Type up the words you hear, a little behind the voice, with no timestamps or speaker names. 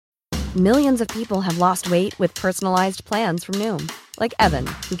Millions of people have lost weight with personalized plans from Noom. Like Evan,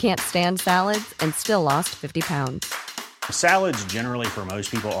 who can't stand salads and still lost 50 pounds. Salads generally for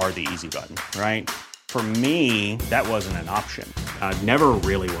most people are the easy button, right? For me, that wasn't an option. I never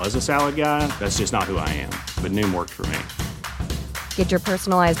really was a salad guy. That's just not who I am. But Noom worked for me. Get your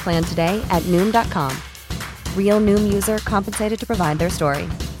personalized plan today at Noom.com. Real Noom user compensated to provide their story.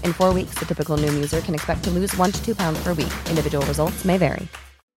 In 4 weeks, the typical Noom user can expect to lose 1 to 2 pounds per week. Individual results may vary.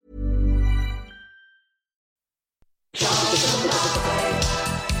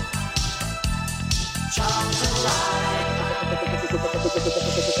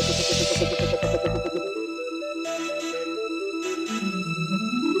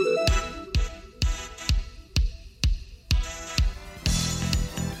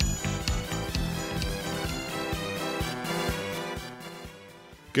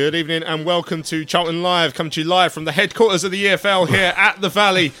 Good evening and welcome to Charlton Live, coming to you live from the headquarters of the EFL here at the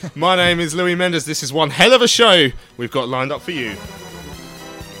Valley. My name is Louis Mendes. This is one hell of a show we've got lined up for you.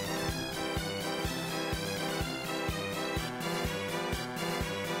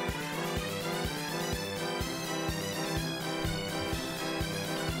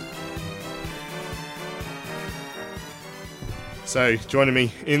 So, joining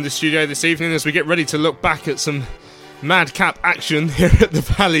me in the studio this evening as we get ready to look back at some madcap action here at the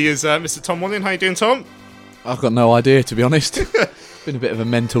Valley is Mr. Tom Walling. How you doing, Tom? I've got no idea, to be honest. Been a bit of a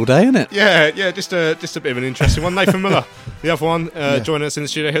mental day, hasn't it? Yeah, just a bit of an interesting one. Nathan Miller, the other one, joining us in the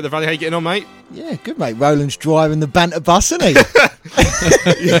studio here at the Valley. How you getting on, mate? Yeah, good, mate. Roland's driving the banter bus, isn't he?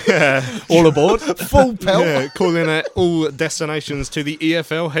 Yeah. All aboard. Full pelt. Yeah, calling at all destinations to the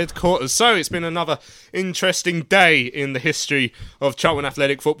EFL headquarters. So it's been another interesting day in the history of Charlton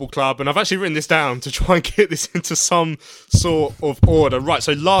Athletic Football Club, and I've actually written this down to try and get this into some sort of order. Right,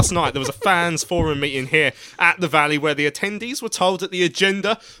 so last night there was a fans forum meeting here at the Valley where the attendees were told that the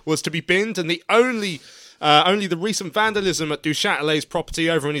agenda was to be binned, and the only the recent vandalism at Duchâtelet's property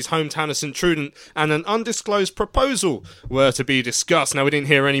over in his hometown of St Trudent and an undisclosed proposal were to be discussed. Now, we didn't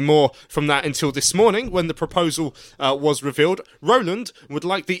hear any more from that until this morning when the proposal was revealed. Roland would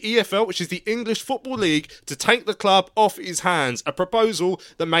like the EFL, which is the English Football League, to take the club off his hands. A proposal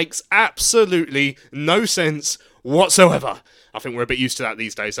that makes absolutely no sense whatsoever. I think we're a bit used to that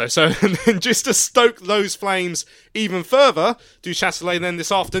these days, though. So, and then just to stoke those flames even further, Duchâtelet then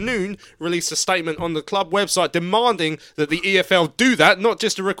this afternoon released a statement on the club website demanding that the EFL do that. Not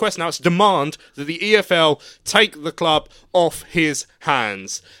just a request now, it's a demand that the EFL take the club off his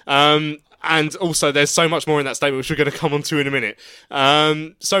hands. And also, there's so much more in that statement, which we're going to come on to in a minute.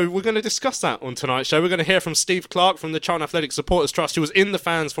 So we're going to discuss that on tonight's show. We're going to hear from Steve Clark from the Charlton Athletic Supporters Trust, who was in the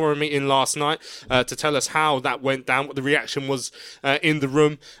fans forum meeting last night, to tell us how that went down, what the reaction was in the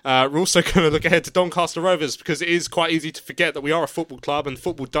room. We're also going to look ahead to Doncaster Rovers, because it is quite easy to forget that we are a football club, and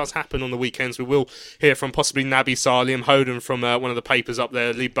football does happen on the weekends. We will hear from possibly Naby Sarr, Liam Hoden from one of the papers up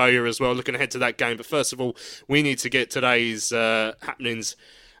there, Lee Bowyer as well, looking ahead to that game. But first of all, we need to get today's happenings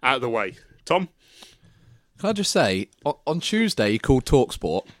out of the way. Tom? Can I just say, on Tuesday he called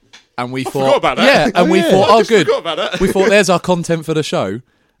TalkSport, and we thought, forgot about that. Yeah, and we thought, oh, good. Forgot about that. We thought, there's our content for the show,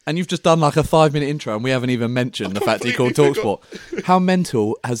 and you've just done like a 5-minute intro, and we haven't even mentioned the fact he called TalkSport. How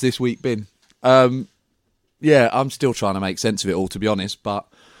mental has this week been? Yeah, I'm still trying to make sense of it all, to be honest. But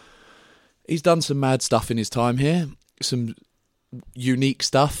he's done some mad stuff in his time here, some unique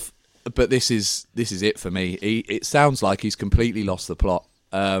stuff. But this is it for me. It sounds like he's completely lost the plot.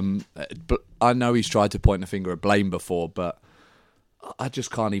 But I know he's tried to point a finger of blame before, but I just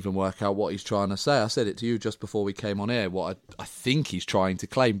can't even work out what he's trying to say. I said it to you just before we came on air, what I think he's trying to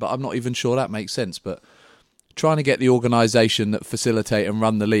claim, but I'm not even sure that makes sense. But trying to get the organisation that facilitate and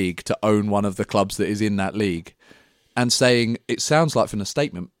run the league to own one of the clubs that is in that league, and saying, it sounds like from the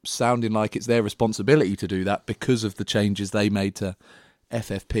statement, sounding like it's their responsibility to do that because of the changes they made to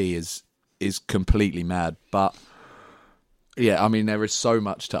FFP is completely mad. But yeah, I mean, there is so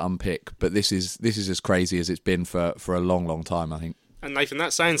much to unpick, but this is as crazy as it's been for a long, long time, I think. And Nathan,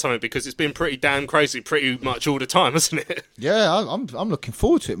 that's saying something, because it's been pretty damn crazy pretty much all the time, hasn't it? Yeah, I'm looking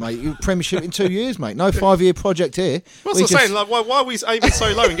forward to it, mate. Premiership in 2 years, mate. No 5-year project here. What's I saying? Like, why are we aiming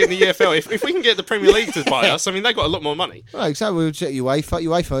so low and getting the EFL? If we can get the Premier League to buy us, I mean, they've got a lot more money. Right, exactly. We'll get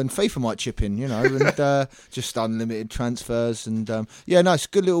UEFA and FIFA might chip in, and just unlimited transfers. And yeah, no, it's a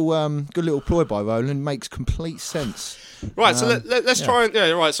good little ploy by Roland. Makes complete sense. Right, so let's try and...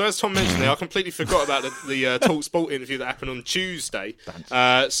 Yeah, right, so as Tom mentioned there, I completely forgot about the Talk Sport interview that happened on Tuesday.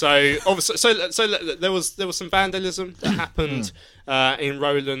 So obviously, there was some vandalism that happened in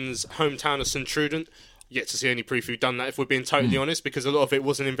Roland's hometown of St Trudent. Yet to see any proof who'd done that, if we're being totally honest, because a lot of it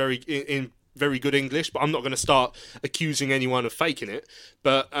wasn't in very good English, but I'm not going to start accusing anyone of faking it.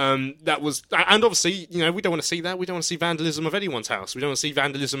 But that was, and obviously, you know, we don't want to see that. We don't want to see vandalism of anyone's house. We don't want to see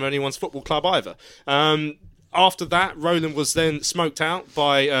vandalism of anyone's football club either. After that, Roland was then smoked out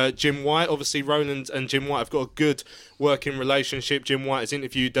by Jim White. Obviously, Roland and Jim White have got a good working relationship. Jim White has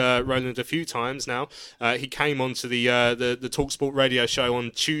interviewed Roland a few times now. He came onto the TalkSport radio show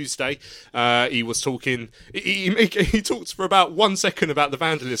on Tuesday. He was talking. He talked for about 1 second about the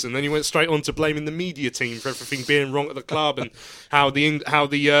vandalism, then he went straight on to blaming the media team for everything being wrong at the club and how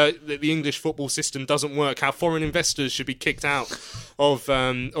the English football system doesn't work. How foreign investors should be kicked out of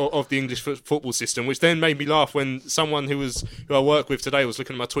the English football system, which then made me laugh when someone who I work with today was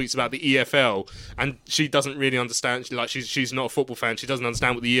looking at my tweets about the EFL, and she doesn't really understand. She's not a football fan. She doesn't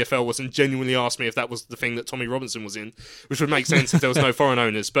understand what the EFL was, and genuinely asked me if that was the thing that Tommy Robinson was in, which would make sense if there was no foreign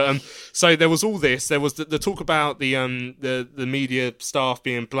owners. But so there was all this. There was the talk about the media staff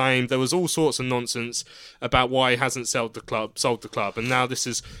being blamed. There was all sorts of nonsense about why he hasn't sold the club, and now this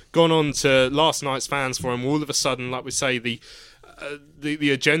has gone on to last night's fans forum. All of a sudden, like we say, the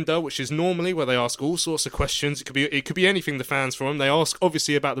agenda, which is normally where they ask all sorts of questions. It could be anything the fans for them. They ask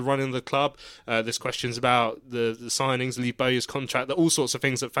obviously about the running of the club. There's questions about the signings, Lee Bowyer's contract, all sorts of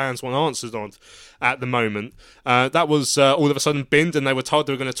things that fans want answers on at the moment. That was all of a sudden binned, and they were told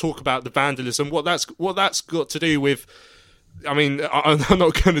they were going to talk about the vandalism. What that's got to do with. I mean, I'm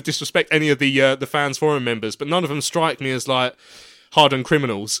not going to disrespect any of the fans forum members, but none of them strike me as like hardened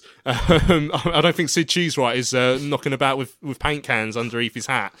criminals. I don't think Sid Cheesewright is knocking about with paint cans underneath his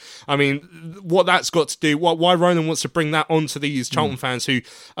hat. I mean, what that's got to do, why Roland wants to bring that onto these Charlton fans who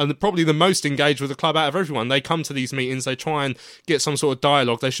are probably the most engaged with the club out of everyone. They come to these meetings, they try and get some sort of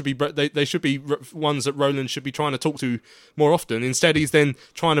dialogue. They should be ones that Roland should be trying to talk to more often. Instead, he's then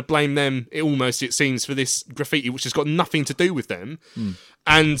trying to blame them, it seems, for this graffiti, which has got nothing to do with them.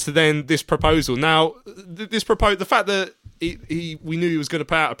 And then this proposal. Now, the fact that we knew he was going to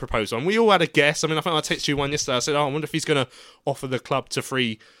put out a proposal, and we all had a guess. I mean, I think I texted you one yesterday. I said, I wonder if he's going to offer the club to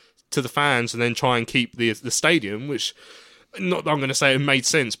the fans and then try and keep the stadium, which, not I'm going to say it made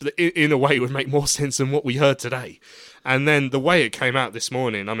sense, but in a way it would make more sense than what we heard today. And then the way it came out this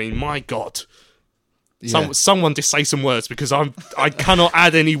morning, I mean, my God. Yeah. Someone just say some words, because I cannot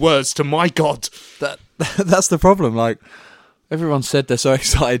add any words to my God. That's the problem, like, everyone said they're so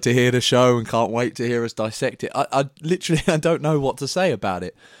excited to hear the show and can't wait to hear us dissect it. I literally don't know what to say about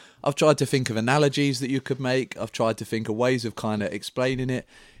it. I've tried to think of analogies that you could make. I've tried to think of ways of kind of explaining it.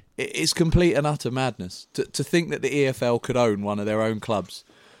 It's complete and utter madness to think that the EFL could own one of their own clubs.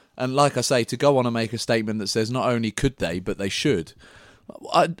 And like I say, to go on and make a statement that says not only could they, but they should.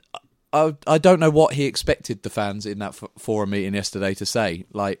 I don't know what he expected the fans in that forum meeting yesterday to say.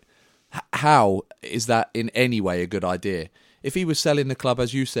 Like, how is that in any way a good idea? If he was selling the club,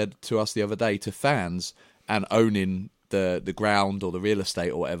 as you said to us the other day, to fans and owning the ground or the real estate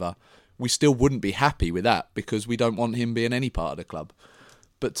or whatever, we still wouldn't be happy with that, because we don't want him being any part of the club.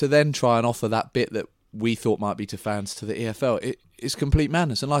 But to then try and offer that bit that we thought might be to fans to the EFL, it's complete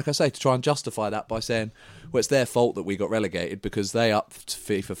madness. And like I say, to try and justify that by saying, well, it's their fault that we got relegated because they upped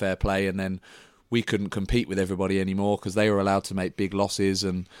fee for fair play and then we couldn't compete with everybody anymore because they were allowed to make big losses.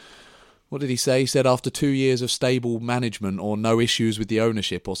 And what did he say? He said after 2 years of stable management or no issues with the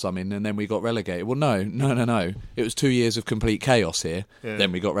ownership or something, and then we got relegated. Well, no. It was 2 years of complete chaos here. Yeah.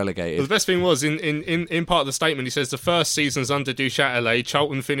 Then we got relegated. Well, the best thing was, in part of the statement, he says the first seasons under Du Châtelet,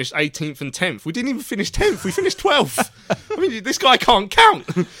 Charlton finished 18th and 10th. We didn't even finish 10th. We finished 12th. I mean, this guy can't count.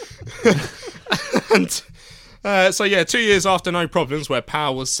 And... So 2 years after no problems, where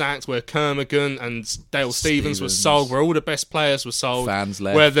Powell was sacked, where Kermorgant and Dale Stephens was sold, where all the best players were sold, fans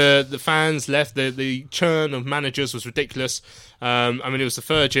left. Where the fans left, the churn of managers was ridiculous. I mean, it was the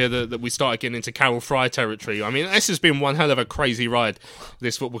third year that we started getting into Carol Fry territory. I mean, this has been one hell of a crazy ride,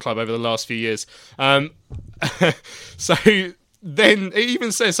 this football club, over the last few years. So... Then it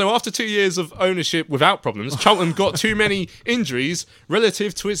even says, so after 2 years of ownership without problems, Charlton got too many injuries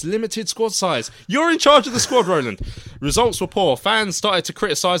relative to its limited squad size. You're in charge of the squad, Roland. Results were poor. Fans started to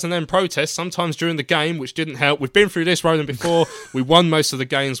criticise and then protest, sometimes during the game, which didn't help. We've been through this, Roland, before. We won most of the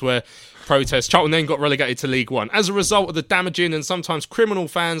games where protests. Charlton then got relegated to League One. As a result of the damaging and sometimes criminal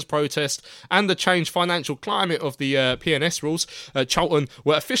fans protest and the changed financial climate of the PNS rules, Charlton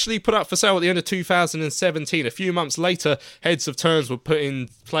were officially put up for sale at the end of 2017. A few months later, heads of terms were put in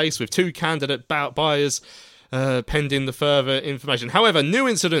place with two candidate buyers pending the further information. However, new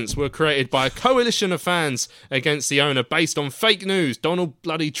incidents were created by a coalition of fans against the owner based on fake news. Donald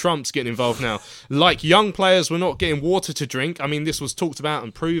bloody Trump's getting involved now. Like, young players were not getting water to drink. I mean, this was talked about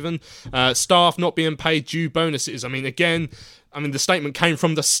and proven. Staff not being paid due bonuses. I mean, again, the statement came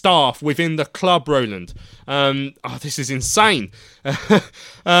from the staff within the club, Roland. This is insane.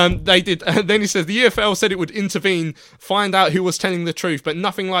 They did. Then he says the EFL said it would intervene, find out who was telling the truth, but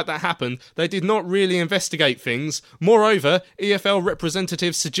nothing like that happened. They did not really investigate things. Moreover, EFL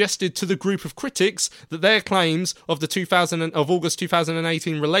representatives suggested to the group of critics that their claims of August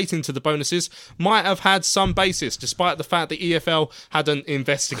 2018 relating to the bonuses might have had some basis, despite the fact the EFL hadn't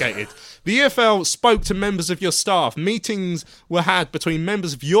investigated. The EFL spoke to members of your staff. Meetings were had between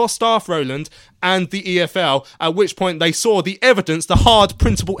members of your staff, Roland, and the EFL, at which point they saw the evidence, the hard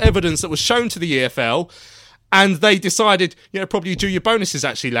printable evidence that was shown to the EFL, and they decided, probably do your bonuses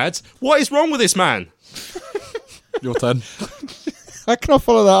actually, lads. What is wrong with this man? Your turn. How can I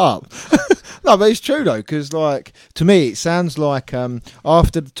follow that up? No, but it's true though, because to me it sounds like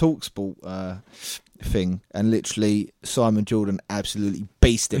after the TalkSport thing, and literally Simon Jordan absolutely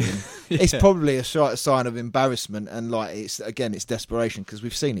beasted him. It's probably a sign of embarrassment, and it's desperation, because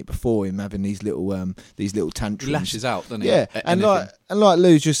we've seen it before, him having these little tantrums. He lashes out, doesn't he? Yeah, and like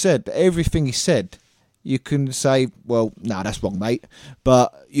Lou just said, everything he said, you can say, well, no, that's wrong, mate,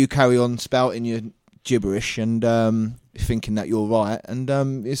 but you carry on spouting your gibberish and thinking that you're right, and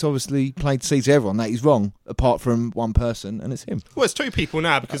it's obviously plain to see to everyone that he's wrong, apart from one person, and it's him. Well, it's two people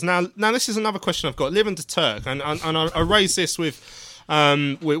now, because now this is another question I've got. Liv de Turk, and I raised this with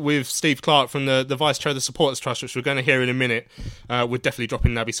Steve Clark from the Vice Chair of the Supporters Trust, which we're going to hear in a minute. We're definitely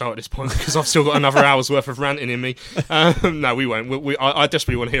dropping Naby Sow at this point, because I've still got another hour's worth of ranting in me. No, we won't. I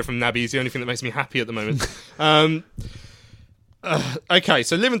desperately want to hear from Naby. He's the only thing that makes me happy at the moment. Okay,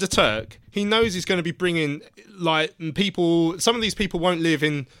 so Liv de Turk, he knows he's going to be bringing people. Some of these people won't live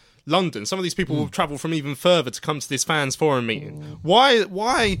in London. Some of these people will travel from even further to come to this fans forum meeting.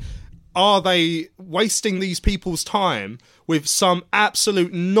 Why are they wasting these people's time with some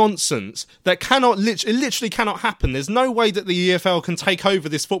absolute nonsense that literally cannot happen? There's no way that the EFL can take over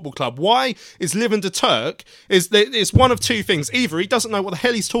this football club. Why is Liv de Turk? It's one of two things. Either he doesn't know what the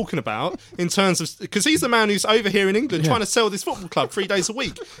hell he's talking about in terms of, because he's the man who's over here in England trying to sell this football club 3 days a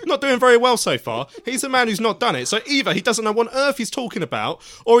week, not doing very well so far. He's the man who's not done it. So either he doesn't know what on earth he's talking about,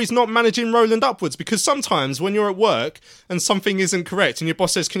 or he's not managing Roland upwards. Because sometimes when you're at work and something isn't correct and your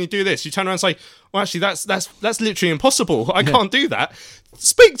boss says, "Can you do this?" you turn around and say, "Well, actually, that's literally impossible. I can't do that."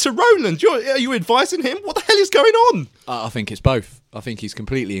 Speak to Roland. Are you advising him? What the hell is going on? I think it's both. I think he's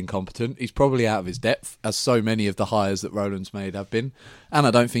completely incompetent. He's probably out of his depth, as so many of the hires that Roland's made have been. And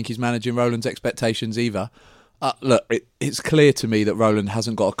I don't think he's managing Roland's expectations either. Look, it's clear to me that Roland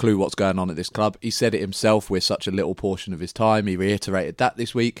hasn't got a clue what's going on at this club. He said it himself, we're such a little portion of his time. He reiterated that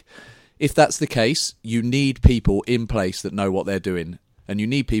this week. If that's the case, you need people in place that know what they're doing. And you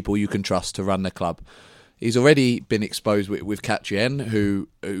need people you can trust to run the club. He's already been exposed with Katjen, who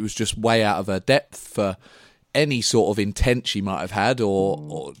was just way out of her depth for any sort of intent she might have had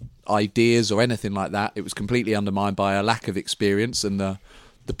or ideas or anything like that. It was completely undermined by a lack of experience and the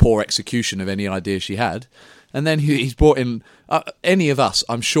poor execution of any ideas she had. And then he's brought in any of us,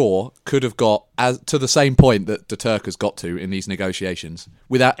 I'm sure, could have got to the same point that de Turk has got to in these negotiations,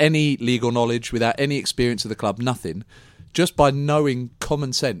 without any legal knowledge, without any experience of the club, nothing. Just by knowing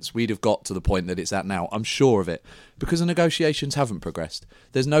common sense, we'd have got to the point that it's at now. I'm sure of it. Because the negotiations haven't progressed.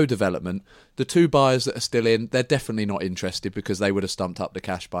 There's no development. The two buyers that are still in, they're definitely not interested because they would have stumped up the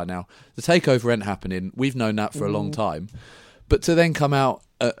cash by now. The takeover ain't happening. We've known that for a long time. But to then come out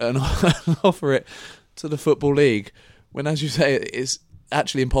and offer it to the Football League, when, as you say, it's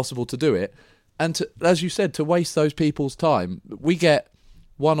actually impossible to do it, and to, as you said, to waste those people's time. We get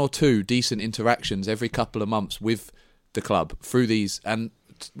 1 or 2 decent interactions every couple of months with the club through these, and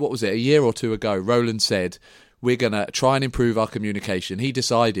what was it, a year or 2 ago, Roland said we're going to try and improve our communication. He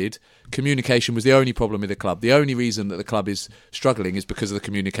decided communication was the only problem with the club. The only reason that the club is struggling is because of the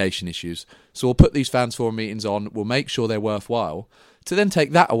communication issues. So we'll put these fans forum meetings on, we'll make sure they're worthwhile. To then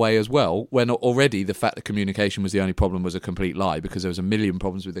take that away as well, when already the fact that communication was the only problem was a complete lie, because there was a million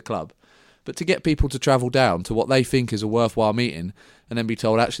problems with the club. But to get people to travel down to what they think is a worthwhile meeting and then be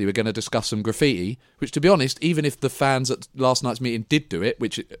told, actually, we're going to discuss some graffiti, which, to be honest, even if the fans at last night's meeting did do it,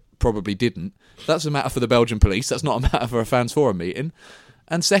 which it probably didn't, that's a matter for the Belgian police. That's not a matter for a fans forum meeting.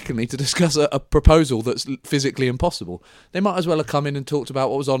 And secondly, to discuss a proposal that's physically impossible. They might as well have come in and talked about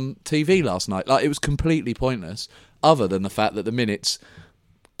what was on TV last night. It was completely pointless, other than the fact that the minutes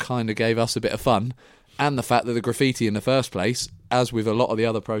kind of gave us a bit of fun, and the fact that the graffiti in the first place, as with a lot of the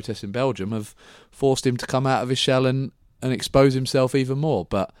other protests in Belgium, have forced him to come out of his shell and expose himself even more.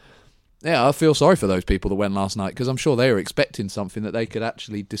 But yeah, I feel sorry for those people that went last night, because I'm sure they were expecting something that they could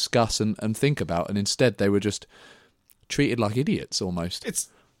actually discuss and think about, and instead they were just treated like idiots almost.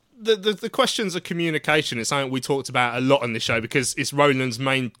 the questions of communication is something we talked about a lot on this show because it's Roland's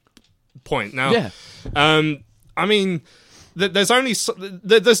main point. Now, I mean,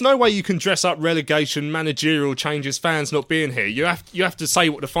 there's no way you can dress up relegation, managerial changes, fans not being here. You have to say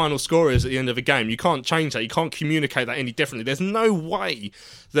what the final score is at the end of a game. You can't change that. You can't communicate that any differently. There's no way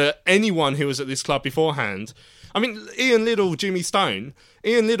that anyone who was at this club beforehand. I mean, Ian Liddell, Jimmy Stone.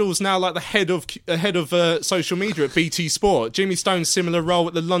 Ian Liddell's now like the head of social media at BT Sport. Jimmy Stone's similar role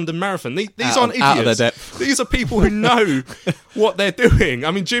at the London Marathon. These aren't idiots. Out of their depth. These are people who know what they're doing.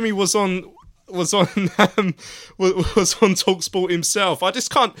 I mean, Jimmy was on TalkSport himself.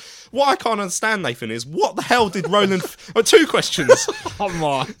 What I can't understand, Nathan, is what the hell did Roland? Two questions. Come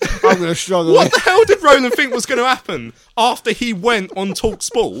on, I'm going to struggle. What the hell did Roland think was going to happen after he went on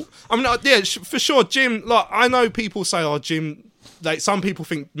TalkSport? I mean, yeah, for sure, Jim. Like, I know people say, "Oh, Jim." Like, some people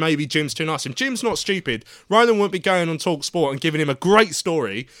think maybe Jim's too nice. And Jim's not stupid. Roland wouldn't be going on TalkSport and giving him a great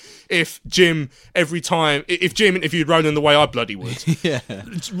story if Jim interviewed Roland the way I bloody would. Yeah.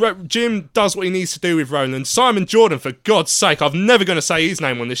 Jim does what he needs to do with Roland. Simon Jordan, for God's sake, I'm never going to say his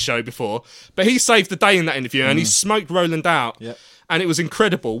name on this show before, but he saved the day in that interview and he smoked Roland out. Yep. And it was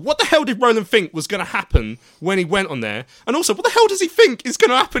incredible. What the hell did Roland think was going to happen when he went on there? And also, what the hell does he think is going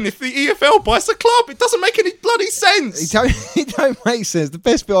to happen if the EFL buys the club? It doesn't make any bloody sense. It don't make sense. The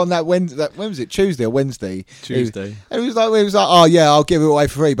best bit on that when was it? Tuesday or Wednesday? Tuesday. And he was like, oh yeah, I'll give it away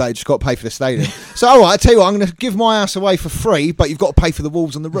for free, but you just got to pay for the stadium. So all right, I tell you what, I'm going to give my house away for free, but you've got to pay for the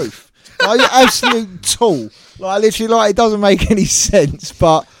walls on the roof. Like, you're absolute tool. Like, literally, like, it doesn't make any sense,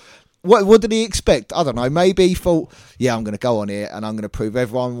 but. What did he expect? I don't know. Maybe he thought, yeah, I'm going to go on here and I'm going to prove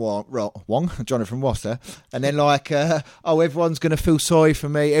everyone wrong. Jonathan Ross there. And then everyone's going to feel sorry for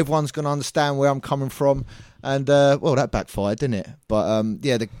me. Everyone's going to understand where I'm coming from. And, that backfired, didn't it? But, He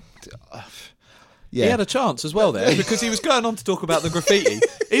had a chance as well there because he was going on to talk about the graffiti.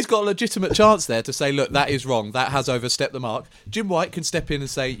 He's got a legitimate chance there to say, look, that is wrong. That has overstepped the mark. Jim White can step in and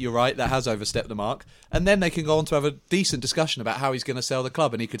say, you're right, that has overstepped the mark. And then they can go on to have a decent discussion about how he's going to sell the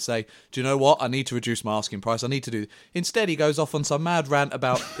club. And he could say, do you know what? I need to reduce my asking price. I need to do... Instead, he goes off on some mad rant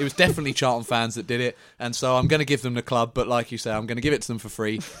about it was definitely Charlton fans that did it. And so I'm going to give them the club. But like you say, I'm going to give it to them for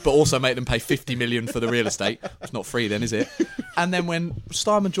free, but also make them pay 50 million for the real estate. It's not free then, is it? And then when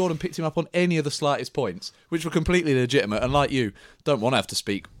Simon Jordan picked him up on any of the slightest points, which were completely legitimate, and like you, don't want to have to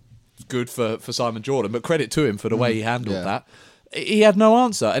speak good for Simon Jordan, but credit to him for the way he handled that. He had no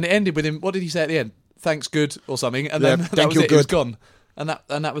answer, and it ended with him. What did he say at the end? Thanks, good, or something, and then that was it. He was gone, and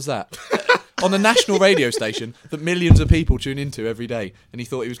that was that. On a national radio station that millions of people tune into every day, and he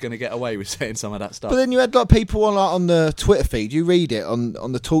thought he was going to get away with saying some of that stuff. But then you had like people on the Twitter feed. You read it on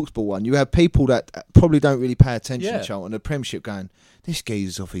the TalkSport one. You have people that probably don't really pay attention to Charlton, the Premiership, going, "This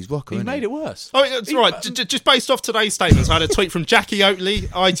geezer's off his rocker." He made it worse. Oh, it's all right. Just based off today's statements, I had a tweet from Jackie Oatley,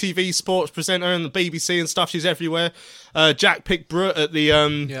 ITV sports presenter and the BBC and stuff. She's everywhere. Jack Pickbrut at the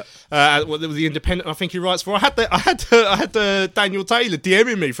Independent, I think he writes for. I had Daniel Taylor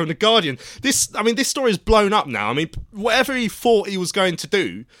DMing me from the Guardian. This story is blown up now. I mean, whatever he thought he was going to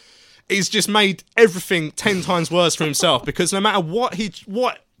do, he's just made everything 10 times worse for himself. Because no matter what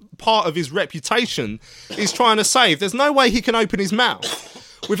part of his reputation he's trying to save, there's no way he can open his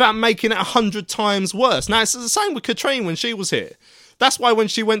mouth without making it 100 times worse. Now, it's the same with Katrine when she was here. That's why when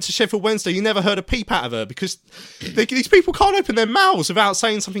she went to Sheffield Wednesday, you never heard a peep out of her, because these people can't open their mouths without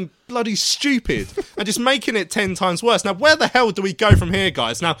saying something bloody stupid and just making it 10 times worse. Now, where the hell do we go from here,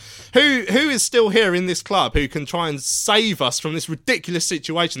 guys? Now, who is still here in this club who can try and save us from this ridiculous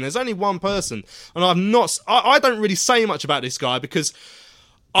situation? There's only one person, and I don't really say much about this guy because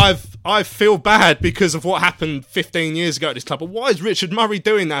I feel bad because of what happened 15 years ago at this club. But why is Richard Murray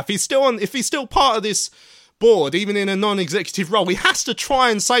doing that? If he's still part of this board, even in a non-executive role, he has to try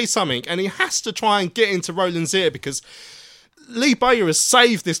and say something, and he has to try and get into Roland's ear, because Lee Bowyer has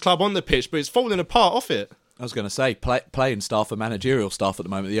saved this club on the pitch, but it's falling apart off it. I was going to say, playing staff and managerial staff at the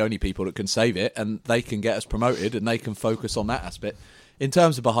moment are the only people that can save it, and they can get us promoted, and they can focus on that aspect. In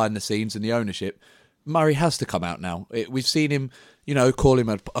terms of behind the scenes and the ownership, Murray has to come out now. We've seen him, call him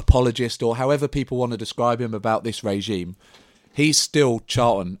an apologist or however people want to describe him about this regime. He's still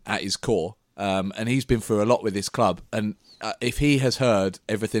Charlton at his core. And he's been through a lot with this club. And if he has heard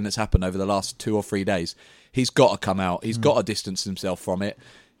everything that's happened over the last 2 or 3 days, he's got to come out. He's got to distance himself from it.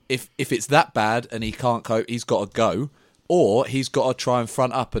 If it's that bad and he can't cope, he's got to go. Or he's got to try and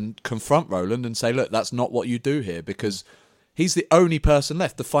front up and confront Roland and say, look, that's not what you do here, because he's the only person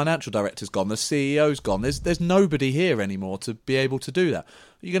left. The financial director's gone. The CEO's gone. There's nobody here anymore to be able to do that.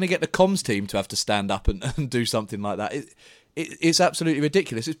 You're going to get the comms team to have to stand up and do something like that. It's absolutely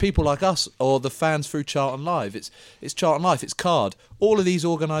ridiculous. It's people like us or the fans through Charlton Live. It's Charlton Life. It's Card. All of these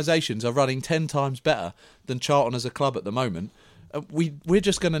organisations are running 10 times better than Charlton as a club at the moment. We're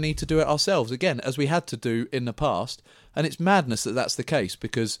just going to need to do it ourselves again, as we had to do in the past. And it's madness that that's the case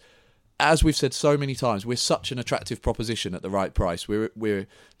because, as we've said so many times, we're such an attractive proposition at the right price. We're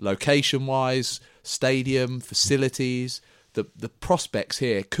location-wise, stadium, facilities. The prospects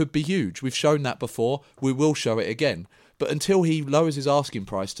here could be huge. We've shown that before. We will show it again. But until he lowers his asking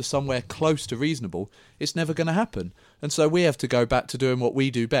price to somewhere close to reasonable, it's never going to happen. And so we have to go back to doing what we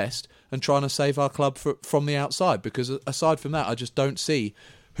do best and trying to save our club from the outside. Because aside from that, I just don't see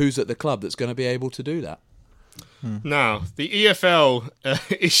who's at the club that's going to be able to do that. Now, the EFL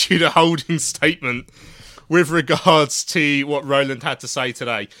issued a holding statement with regards to what Roland had to say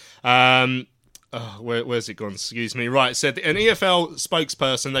today. Where's it gone? Excuse me. Right, said an EFL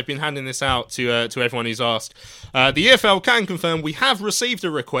spokesperson, they've been handing this out to everyone who's asked. The EFL can confirm we have received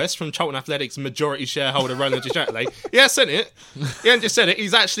a request from Charlton Athletics majority shareholder Roland Duchâtelet. He has sent it. He hasn't just said it,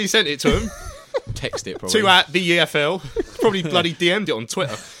 he's actually sent it to him. Text it, probably. To the EFL. Probably bloody DM'd it on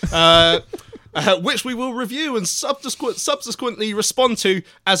Twitter. Which we will review and subsequently respond to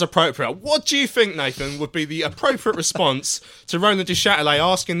as appropriate. What do you think, Nathan, would be the appropriate response to Roland Duchâtelet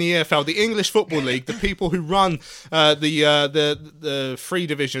asking the EFL, the English Football League, the people who run the three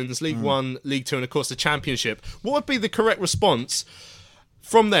divisions, League 1, League 2 and of course the Championship, what would be the correct response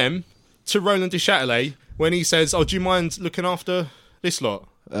from them to Roland Duchâtelet when he says, do you mind looking after this lot?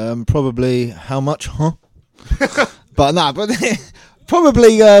 Probably how much, huh?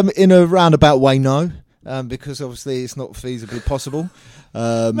 Probably in a roundabout way, no, because obviously it's not feasibly possible.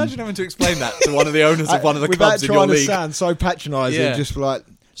 Imagine having to explain that to one of the owners of one of the clubs in your league. Without trying to sound so patronising, just like,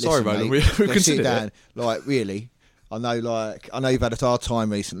 sorry, mate, we let's consider sit down. it. Like, really, I know you've had a hard time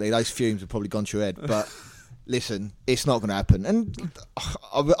recently. Those fumes have probably gone to your head, but listen, it's not going to happen. And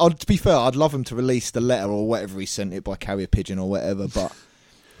to be fair, I'd love him to release the letter or whatever he sent it by carrier pigeon or whatever, but.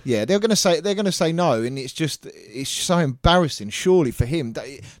 Yeah, they're going to say no, and it's so embarrassing. Surely for him,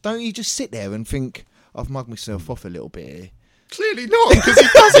 don't you just sit there and think I've mugged myself off a little bit here? Clearly not, because he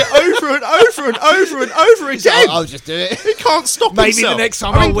does it over and over and over and over again. I'll just do it. He can't stop Maybe himself. the next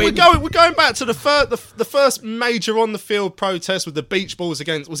time I'll win. We're going back to the first major on the field protest with the beach balls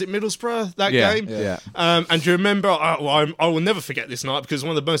against, was it Middlesbrough that game? Yeah. And do you remember? I will never forget this night because it was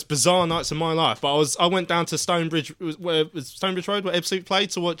one of the most bizarre nights of my life. But I went down to Stonebridge, where was Stonebridge Road, where Ebbsfleet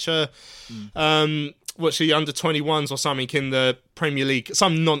played, to watch watch the under-21s or something in the Premier League,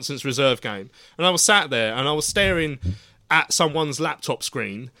 some nonsense reserve game. And I was sat there and I was staring at someone's laptop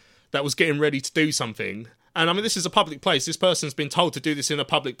screen that was getting ready to do something. And I mean, this is a public place. This person's been told to do this in a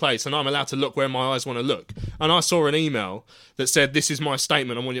public place, and I'm allowed to look where my eyes want to look. And I saw an email that said, "This is my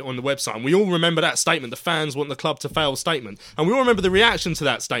statement." I want it on the website. And we all remember that statement, the fans want the club to fail statement. And we all remember the reaction to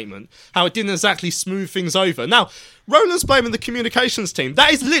that statement, how it didn't exactly smooth things over. Now, Roland's blaming the communications team.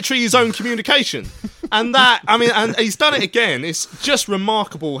 That is literally his own communication. And he's done it again. It's just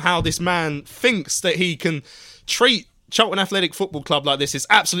remarkable how this man thinks that he can treat Charlton Athletic Football Club like this. Is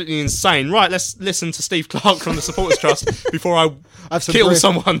absolutely insane. Right, let's listen to Steve Clarke from the Supporters Trust before I kill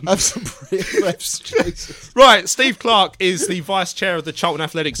someone. Have some breaths. Right, Steve Clarke is the Vice Chair of the Charlton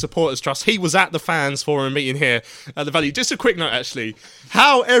Athletic Supporters Trust. He was at the fans forum meeting here at the Valley. Just a quick note, actually.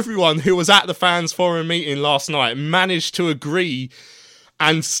 How everyone who was at the fans forum meeting last night managed to agree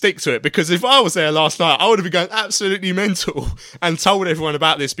and stick to it, because if I was there last night, I would have been going absolutely mental and told everyone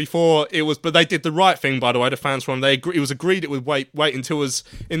about this before it was. But they did the right thing, by the way. The fans from it was agreed it would wait until it was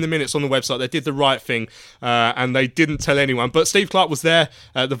in the minutes on the website. They did the right thing, and they didn't tell anyone. But Steve Clarke was there,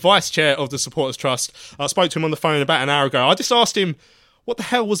 the vice chair of the Supporters Trust. I spoke to him on the phone about an hour ago. I just asked him, what the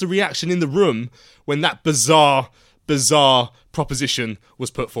hell was the reaction in the room when that bizarre proposition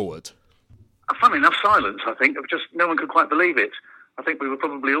was put forward? Funny enough, silence. I think just no one could quite believe it. I think we were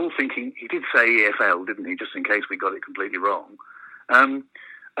probably all thinking, he did say EFL, didn't he, just in case we got it completely wrong. And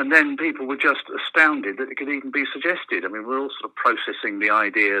then people were just astounded that it could even be suggested. I mean, we're all sort of processing the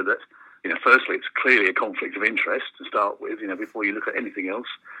idea that, firstly, it's clearly a conflict of interest to start with, before you look at anything else.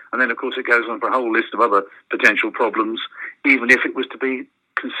 And then, of course, it goes on for a whole list of other potential problems, even if it was to be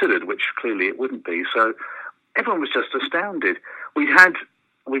considered, which clearly it wouldn't be. So everyone was just astounded.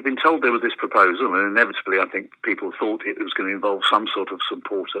 We've been told there was this proposal, and inevitably I think people thought it was going to involve some sort of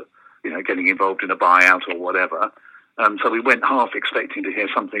supporter, getting involved in a buyout or whatever. So we went half expecting to hear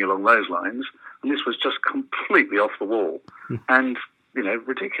something along those lines, and this was just completely off the wall and,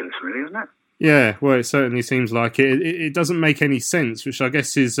 ridiculous, really, isn't it? Yeah, well, it certainly seems like it. It doesn't make any sense, which I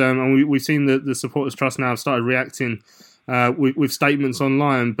guess is, and we've seen that the Supporters Trust now have started reacting with statements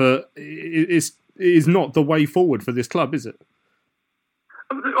online, but it's is not the way forward for this club, is it?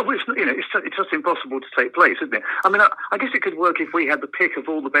 It's just impossible to take place, isn't it? I mean, I guess it could work if we had the pick of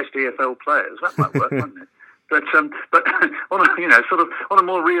all the best EFL players. That might work, wouldn't it? But on a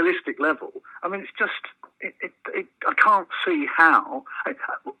more realistic level, I mean, it's just I can't see how.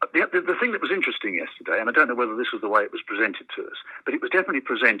 The thing that was interesting yesterday, and I don't know whether this was the way it was presented to us, but it was definitely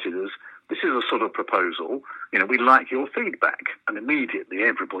presented as this is a sort of proposal. We'd like your feedback, and immediately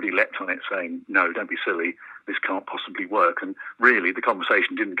everybody leapt on it, saying, "No, don't be silly. This can't possibly work." And really, the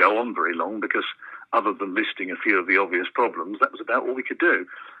conversation didn't go on very long because, other than listing a few of the obvious problems, that was about all we could do.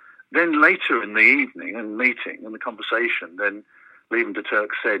 Then later in the evening and meeting and the conversation, then Lieven de Turk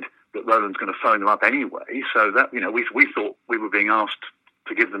said that Roland's going to phone them up anyway. So that, we thought we were being asked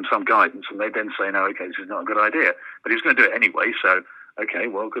to give them some guidance, and they'd then say, "No, okay, this is not a good idea." But he was going to do it anyway, so okay,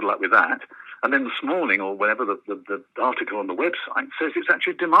 well, good luck with that. And then this morning, or whenever the article on the website says it's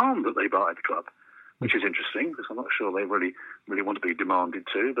actually a demand that they buy the club, which is interesting because I'm not sure they really want to be demanded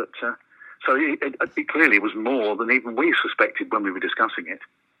to. But so it clearly was more than even we suspected when we were discussing it.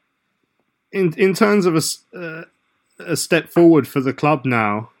 In terms of a step forward for the club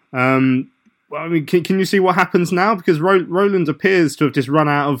now, I mean, can you see what happens now? Because Roland appears to have just run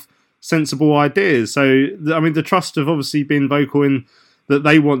out of sensible ideas. So, I mean, the Trust have obviously been vocal in that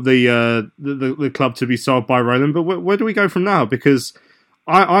they want the club to be sold by Roland. But where do we go from now? Because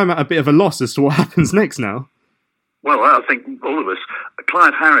I'm at a bit of a loss as to what happens next now. Well, I think all of us.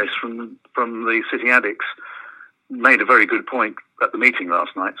 Clive Harris from the City Addicts made a very good point at the meeting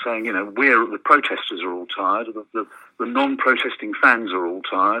last night, saying, the protesters are all tired, the non-protesting fans are all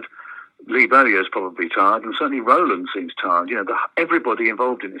tired, Lee Bowyer's probably tired, and certainly Roland seems tired. Everybody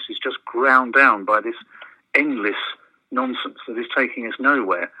involved in this is just ground down by this endless nonsense that is taking us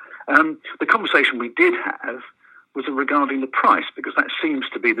nowhere. The conversation we did have was regarding the price, because that seems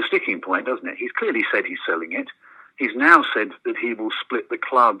to be the sticking point, doesn't it? He's clearly said he's selling it. He's now said that he will split the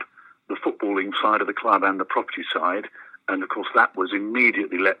club, the footballing side of the club and the property side. And of course, that was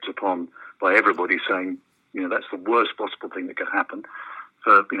immediately leapt upon by everybody, saying, that's the worst possible thing that could happen.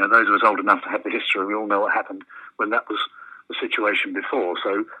 For those of us old enough to have the history, we all know what happened when that was the situation before.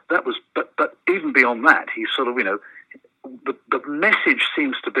 So that was, but even beyond that, he's sort of, the message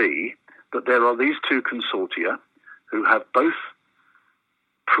seems to be that there are these two consortia who have both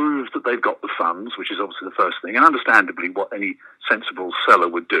proved that they've got the funds, which is obviously the first thing, and understandably what any sensible seller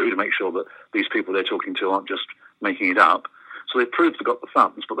would do to make sure that these people they're talking to aren't just making it up. So they've proved they've got the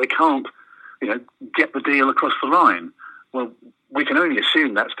funds, but they can't, get the deal across the line. Well, we can only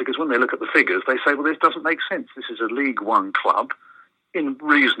assume that's because when they look at the figures, they say, well, this doesn't make sense. This is a League One club in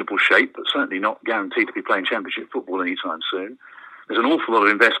reasonable shape, but certainly not guaranteed to be playing Championship football anytime soon. There's an awful lot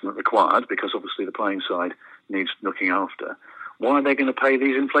of investment required because obviously the playing side needs looking after. Why are they going to pay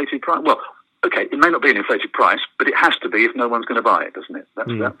these inflated prices? Well, okay, it may not be an inflated price, but it has to be if no one's going to buy it, doesn't it?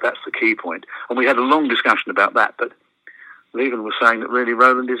 That's the key point. And we had a long discussion about that, but Lieven was saying that really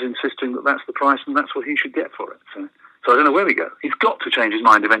Roland is insisting that that's the price and that's what he should get for it. So I don't know where we go. He's got to change his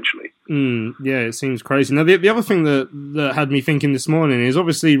mind eventually. Yeah, it seems crazy. Now, the other thing that had me thinking this morning is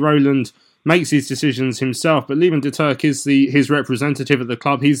obviously Roland makes his decisions himself, but Lieven de Turk is his representative at the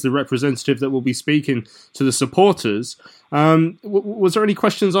club. He's the representative that will be speaking to the supporters. Was there any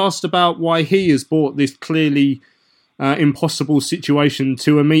questions asked about why he has brought this clearly impossible situation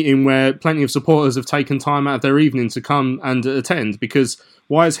to a meeting where plenty of supporters have taken time out of their evening to come and attend? Because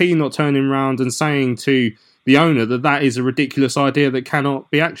why is he not turning around and saying to the owner that is a ridiculous idea that cannot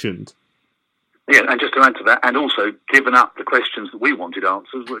be actioned? Yeah, and just to add to that, and also given up the questions that we wanted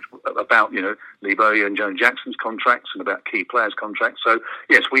answers, which about, Lee Bowyer and Joan Jackson's contracts and about key players' contracts. So,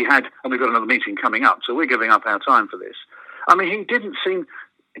 yes, we had, and we've got another meeting coming up, so we're giving up our time for this. I mean, he didn't seem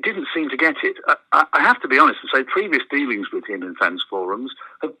to get it. I have to be honest and say previous dealings with him in fans forums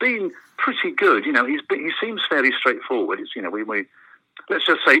have been pretty good. He seems fairly straightforward. It's, we let's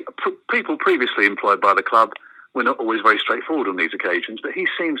just say people previously employed by the club were not always very straightforward on these occasions, but he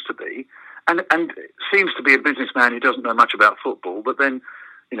seems to be. And seems to be a businessman who doesn't know much about football, but then,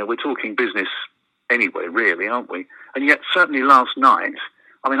 we're talking business anyway, really, aren't we? And yet, certainly last night,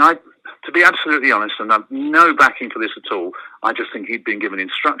 to be absolutely honest, and I've no backing for this at all, I just think he'd been given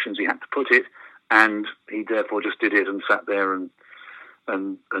instructions, he had to put it, and he therefore just did it and sat there and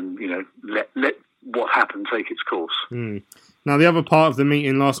let what happened take its course. Now, the other part of the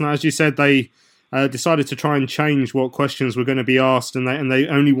meeting last night, as you said, they decided to try and change what questions were going to be asked, and they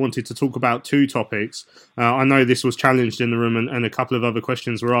only wanted to talk about two topics. I know this was challenged in the room, and a couple of other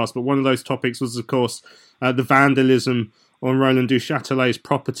questions were asked, but one of those topics was, of course, the vandalism on Roland Duchâtelet's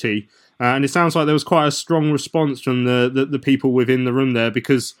property. And it sounds like there was quite a strong response from the people within the room there,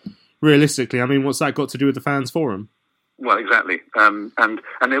 because realistically, I mean, what's that got to do with the fans forum? Well, exactly. And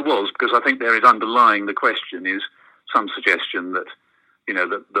there was, because I think there is underlying the question is some suggestion that,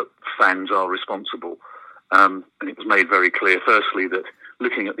 that fans are responsible. And it was made very clear, firstly, that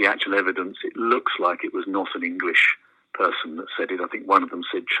looking at the actual evidence, it looks like it was not an English person that said it. I think one of them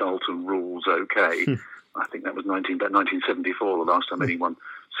said Charlton rules okay. I think that was 1974, the last time anyone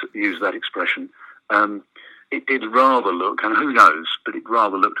used that expression. It did rather look, and who knows, but it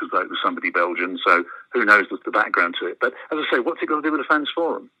rather looked as though it was somebody Belgian, so who knows the background to it. But as I say, what's it got to do with the fans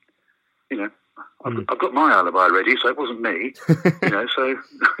forum? I've got my alibi ready, so it wasn't me.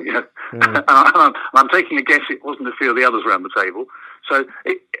 And I'm taking a guess it wasn't a few of the others around the table. So,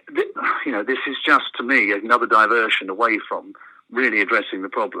 this is just, to me, another diversion away from really addressing the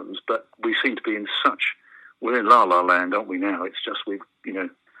problems. But we seem to be we're in la-la land, aren't we now? It's just, we've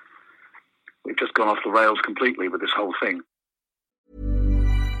just gone off the rails completely with this whole thing.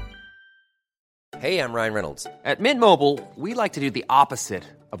 Hey, I'm Ryan Reynolds. At Mint Mobile, we like to do the opposite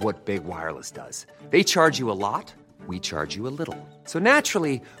of what Big Wireless does. They charge you a lot, we charge you a little. So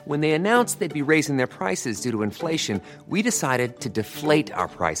naturally, when they announced they'd be raising their prices due to inflation, we decided to deflate our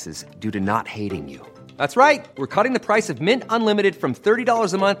prices due to not hating you. That's right. We're cutting the price of Mint Unlimited from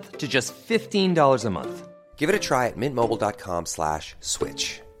 $30 a month to just $15 a month. Give it a try at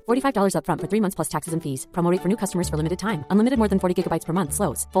mintmobile.com/switch. $45 up front for 3 months plus taxes and fees. Promo rate for new customers for limited time. Unlimited more than 40 gigabytes per month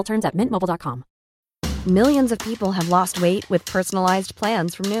slows. Full terms at mintmobile.com. Millions of people have lost weight with personalized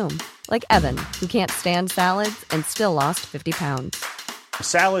plans from Noom. Like Evan, who can't stand salads and still lost 50 pounds.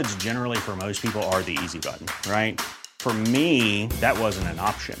 Salads generally for most people are the easy button, right? For me, that wasn't an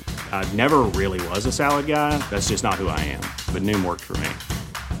option. I never really was a salad guy. That's just not who I am. But Noom worked for me.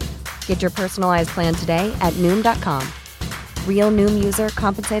 Get your personalized plan today at Noom.com. Real Noom user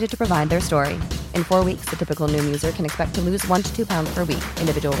compensated to provide their story. In 4 weeks, the typical Noom user can expect to lose 1 to 2 pounds per week.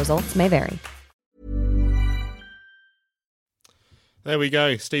 Individual results may vary. There we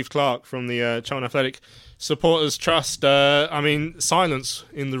go. Steve Clarke from the Charlton Athletic Supporters Trust. Silence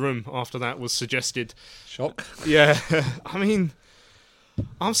in the room after that was suggested. Shock. Yeah. I mean,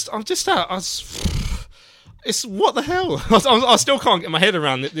 I'm just it's what the hell? I still can't get my head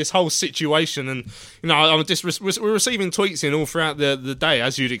around this whole situation, and we're receiving tweets in all throughout the day,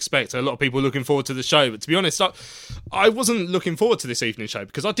 as you'd expect. A lot of people looking forward to the show, but to be honest, I wasn't looking forward to this evening show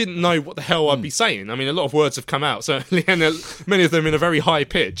because I didn't know what the hell I'd be saying. I mean, a lot of words have come out, certainly, and many of them in a very high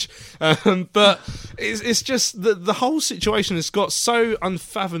pitch. But it's just the whole situation has got so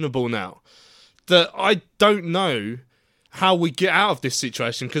unfathomable now that I don't know how we get out of this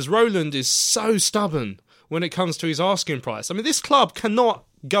situation, because Roland is so stubborn when it comes to his asking price. I mean, this club cannot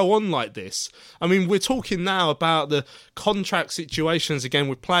go on like this. I mean, we're talking now about the contract situations again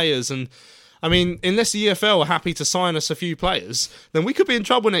with players, and I mean, unless the EFL are happy to sign us a few players, then we could be in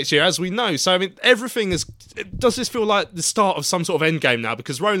trouble next year, as we know. So, I mean, does this feel like the start of some sort of endgame now?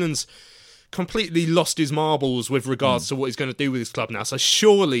 Because Roland's completely lost his marbles with regards to what he's going to do with his club now. So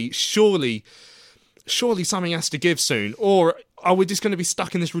surely something has to give soon. Or are we just going to be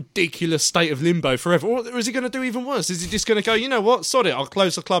stuck in this ridiculous state of limbo forever? Or is he going to do even worse? Is he just going to go, you know what, sod it, I'll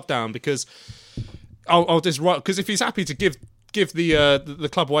close the club down because I'll just write... Because if he's happy to give the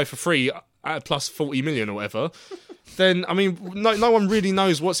club away for free at plus 40 million or whatever, then, I mean, no one really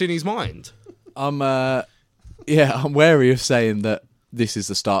knows what's in his mind. I'm wary of saying that this is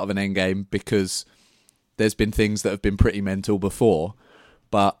the start of an endgame because there's been things that have been pretty mental before.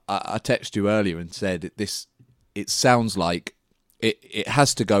 But I texted you earlier and said it sounds like it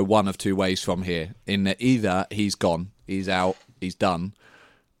has to go one of two ways from here. In that either he's gone, he's out, he's done,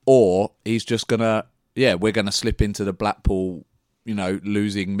 or he's just we're gonna slip into the Blackpool,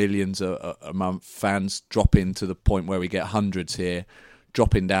 losing millions a month, fans dropping to the point where we get hundreds here,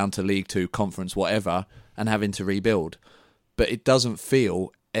 dropping down to League Two, Conference, whatever, and having to rebuild. But it doesn't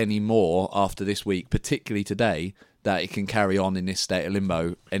feel anymore after this week, particularly today, that it can carry on in this state of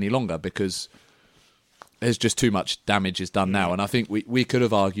limbo any longer because there's just too much damage is done now. And I think we could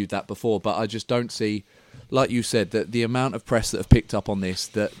have argued that before, but I just don't see, like you said, that the amount of press that have picked up on this,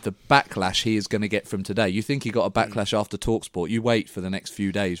 that the backlash he is going to get from today. You think he got a backlash after TalkSport? You wait for the next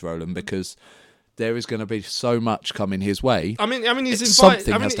few days, Roland, because there is going to be so much coming his way. I mean, he's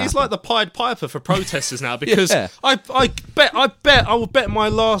invited. I mean, he's like the Pied Piper for protesters now because I will bet my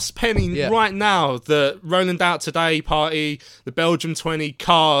last penny right now that Roland Out Today party, the Belgium 20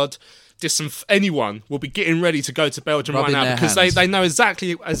 card, anyone will be getting ready to go to Belgium Rubbing right now their because hands. they know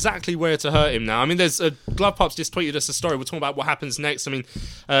exactly where to hurt him now. I mean, there's Glove Pups just tweeted us a story. We're talking about what happens next. I mean,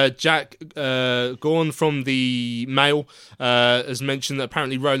 Jack Gorn from the Mail has mentioned that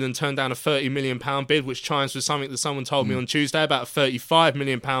apparently Roland turned down a £30 million bid, which chimes with something that someone told me on Tuesday about a £35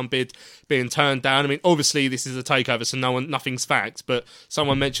 million bid being turned down. I mean, obviously this is a takeover, so nothing's fact, but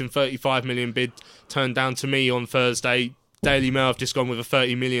someone mentioned £35 million bid turned down to me on Thursday. Daily Mail have just gone with a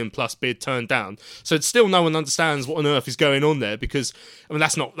 30 million plus bid turned down. So it's still no one understands what on earth is going on there because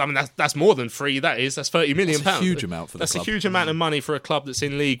that's more than free. That's 30 million That's pounds. a huge amount for the club. That's a huge amount of money for a club that's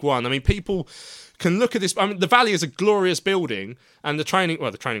in League One. I mean, people can look at this. I mean, the Valley is a glorious building, and the training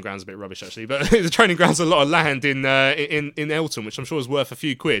ground's a bit rubbish actually, but the training ground's a lot of land in Elton, which I'm sure is worth a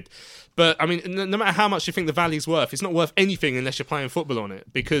few quid. But I mean, no matter how much you think the Valley's worth, it's not worth anything unless you're playing football on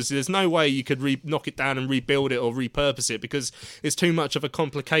it, because there's no way you could knock it down and rebuild it or repurpose it because it's too much of a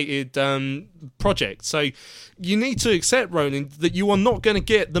complicated project. So you need to accept, Roland, that you are not going to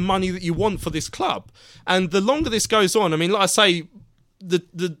get the money that you want for this club. And the longer this goes on, I mean, like I say,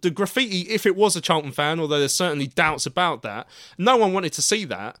 the graffiti, if it was a Charlton fan, although there's certainly doubts about that, no one wanted to see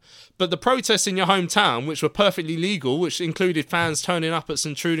that. But the protests in your hometown, which were perfectly legal, which included fans turning up at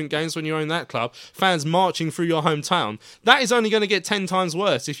St Trudent games when you own that club, fans marching through your hometown, that is only going to get 10 times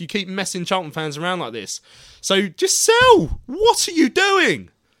worse if you keep messing Charlton fans around like this. So just sell. What are you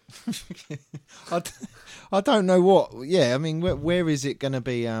doing? I don't know what. Yeah, I mean, where is it going to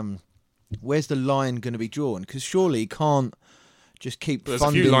be? Where's the line going to be drawn? Because surely he can't just keep There's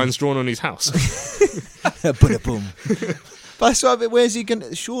funding. a few lines drawn on his house. Boom. But that's what, where's he going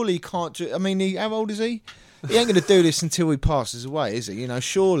to... Surely he can't... I mean, how old is he? He ain't going to do this until he passes away, is he? You know,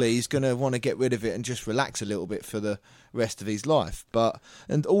 surely he's going to want to get rid of it and just relax a little bit for the rest of his life.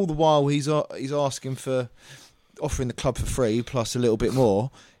 And all the while he's asking for... offering the club for free plus a little bit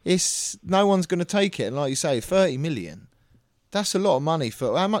more. No one's going to take it. And like you say, 30 million. That's a lot of money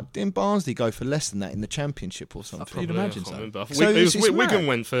for... How much didn't Barnsley go for less than that in the Championship or something? You'd imagine so. Wigan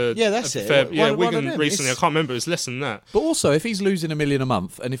went for... Yeah, that's it. Wigan recently. I can't remember. It was less than that. But also, if he's losing $1 million a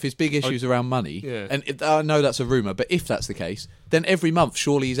month, and if his big issue's around money, and I know that's a rumour, but if that's the case, then every month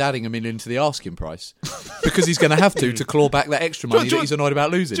surely he's adding $1 million to the asking price because he's going to have to claw back that extra money that he's annoyed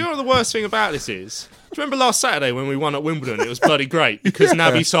about losing. Do you know what the worst thing about this is? Do you remember last Saturday when we won at Wimbledon? It was bloody great because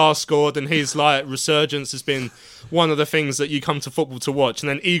Naby Sarr scored and his resurgence has been one of the things that you come to football to watch. And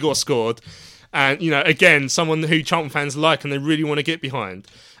then Igor scored, and again, someone who Charlton fans like and they really want to get behind.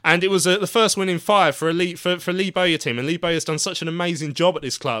 And it was the first win in 5 for Lee Bowyer team, and Lee Bowyer's done such an amazing job at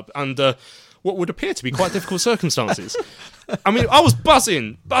this club under what would appear to be quite difficult circumstances. I mean, I was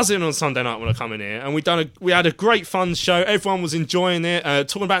buzzing on Sunday night when I come in here, and we had a great fun show. Everyone was enjoying it,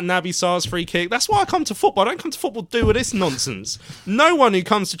 talking about Naby Sarr's free kick. That's why I come to football. I don't come to football to deal with this nonsense. No one who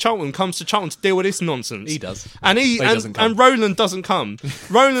comes to Charlton to deal with this nonsense. He does. And and Roland doesn't come.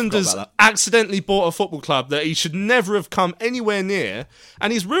 Roland has that. accidentally bought a football club that he should never have come anywhere near,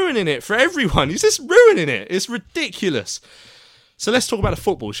 and he's ruining it for everyone. He's just ruining it. It's ridiculous. So let's talk about the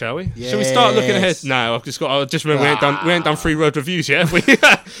football, shall we? Yes. Shall we start looking ahead? No, I just remember we ain't done free road reviews yet. We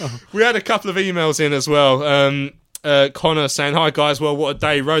had a couple of emails in as well. Connor saying, "Hi guys, well, what a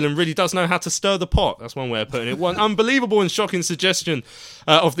day. Roland really does know how to stir the pot." That's one way of putting it. One unbelievable and shocking suggestion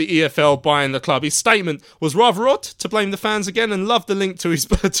of the EFL buying the club. His statement was rather odd to blame the fans again, and love the link to his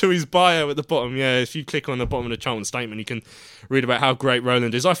bio at the bottom. Yeah, if you click on the bottom of the Charlton statement, you can read about how great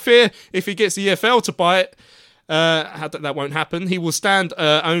Roland is. I fear if he gets the EFL to buy it, that won't happen. He will stand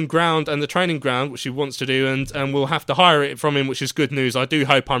own ground and the training ground, which he wants to do, and we'll have to hire it from him, which is good news. I do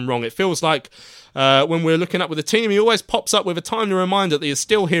hope I'm wrong. It feels like when we're looking up with the team, he always pops up with a timely reminder that he is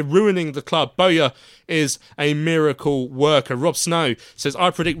still here ruining the club. Bowyer is a miracle worker. Rob Snow says, I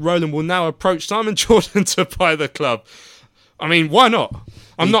predict Roland will now approach Simon Jordan to buy the club. I mean, why not?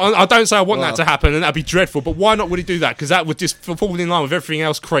 I don't say I want that to happen, and that'd be dreadful. But why not would he do that? Because that would just fall in line with everything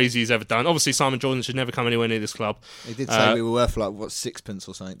else crazy he's ever done. Obviously, Simon Jordan should never come anywhere near this club. He did say we were worth sixpence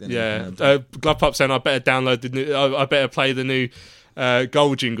or something. Didn't he? Glove Pup saying I better play the new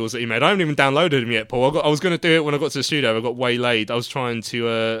goal jingles that he made. I haven't even downloaded them yet, Paul. I was going to do it when I got to the studio. I got waylaid. I was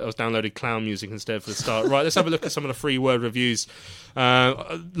downloading clown music instead for the start. Right, let's have a look at some of the free word reviews.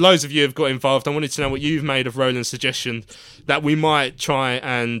 Loads of you have got involved. I wanted to know what you've made of Roland's suggestion that we might try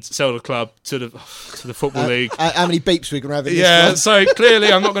and sell the club to the Football League. How many beeps we can have in this Yeah, one? so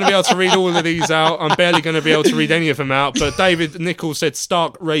clearly I'm not going to be able to read all of these out. I'm barely going to be able to read any of them out. But David Nichols said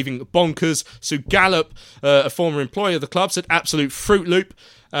stark raving bonkers. Sue Gallup, a former employee of the club, said absolute Fruit Loop.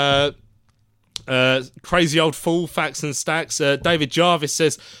 Crazy old fool, facts and stacks. David Jarvis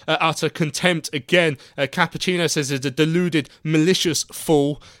says utter contempt again. Cappuccino says it's a deluded, malicious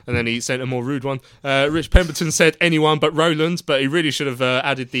fool, and then he sent a more rude one. Rich Pemberton said anyone but Roland, but he really should have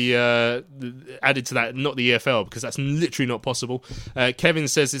added to that, not the EFL, because that's literally not possible. Kevin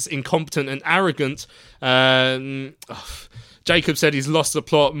says it's incompetent and arrogant. Jacob said he's lost the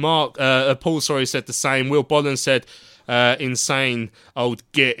plot. Paul said the same. Will Bolland said insane old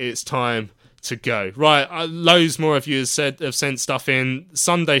git, it's time to go. Right, loads more of you have sent stuff in.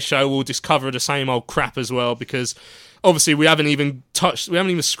 Sunday show will just cover the same old crap as well, because obviously we haven't even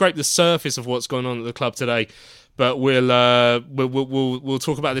scraped the surface of what's going on at the club today. But we'll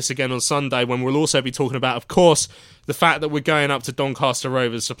talk about this again on Sunday, when we'll also be talking about, of course, the fact that we're going up to Doncaster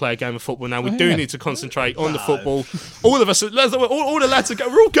Rovers to play a game of football. Now, we do need to concentrate on the football. All of us, all the lads are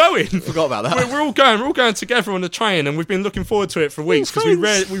going. We're all going. Forgot about that. We're all going. We're all going together on the train, and we've been looking forward to it for weeks, because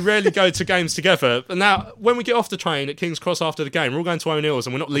we rarely go to games together. And now, when we get off the train at King's Cross after the game, we're all going to O'Neill's,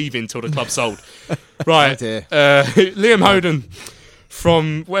 and we're not leaving till the club's sold. Right. Liam Hoden,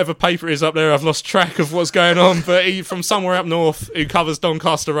 from whatever paper it is up there, I've lost track of what's going on, but he from somewhere up north who covers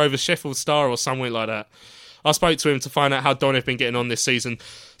Doncaster Rovers, Sheffield Star or something like that. I spoke to him to find out how Don have been getting on this season.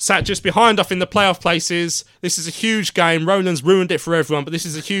 Sat just behind us in the playoff places. This is a huge game. Roland's ruined it for everyone, but this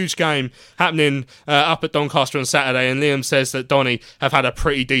is a huge game happening up at Doncaster on Saturday, and Liam says that Donny have had a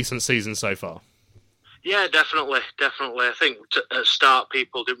pretty decent season so far. Yeah, definitely. I think at start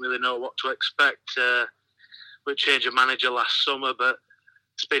people didn't really know what to expect with change of manager last summer, but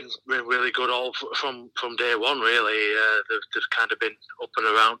it's been really good all from day one, really. They've kind of been up and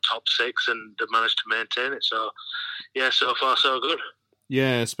around top six, and they've managed to maintain it. So, yeah, so far so good.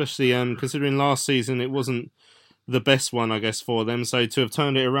 Yeah, especially considering last season it wasn't the best one, I guess, for them. So to have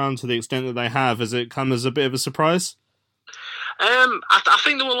turned it around to the extent that they have, has it come as a bit of a surprise? I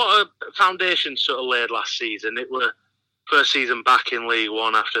think there were a lot of foundations sort of laid last season. It were first season back in League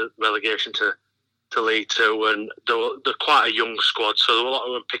One after relegation to League Two, and they're quite a young squad, so there were a lot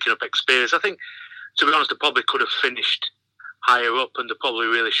of them picking up experience. I think, to be honest, they probably could have finished higher up, and they probably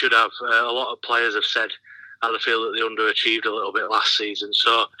really should have. A lot of players have said how they feel that they underachieved a little bit last season,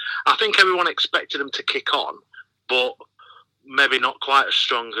 so I think everyone expected them to kick on, but maybe not quite as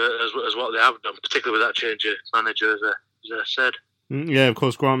strong as what they have done, particularly with that change of manager, as I said. Yeah, of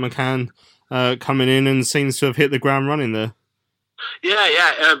course, Grant McCann coming in and seems to have hit the ground running there. Yeah.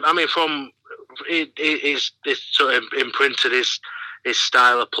 I mean, from he's sort of imprinted his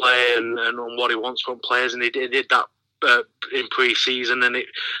style of play and what he wants from players, and he did that in pre-season, and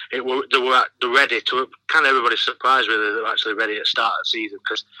they were ready to. Kind of everybody's surprised really they're actually ready at the start of the season,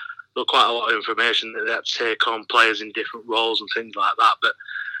 because there was quite a lot of information that they had to take on players in different roles and things like that. But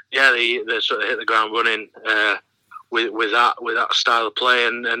yeah, they sort of hit the ground running with that style of play,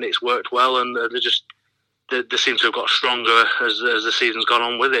 and it's worked well, and they seem to have got stronger as the season's gone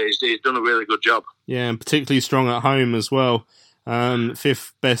on with it. He's done a really good job. Yeah, and particularly strong at home as well.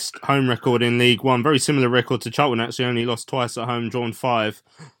 Fifth best home record in League One. Very similar record to Charlton, actually. Only lost twice at home, drawn 5.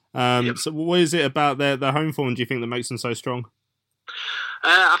 Yep. So what is it about their home form, do you think, that makes them so strong?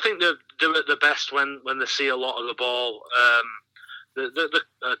 I think they're at the best when they see a lot of the ball. To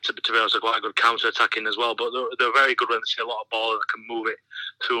be honest, they're quite good counter-attacking as well, but they're very good when they see a lot of ball and they can move it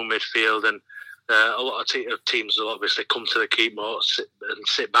through midfield, and a lot of teams will obviously come to the keeper,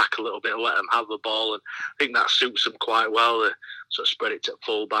 sit back a little bit and let them have the ball, and I think that suits them quite well. They sort of spread it to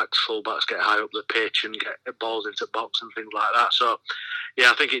fullbacks get high up the pitch and get balls into box and things like that. So,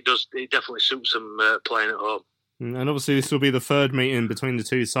 yeah, I think it definitely suits them playing at home. And obviously this will be the third meeting between the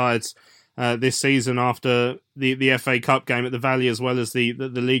two sides this season, after the FA Cup game at the Valley as well as the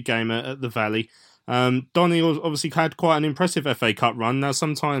league game at the Valley. Donny obviously had quite an impressive FA Cup run. Now,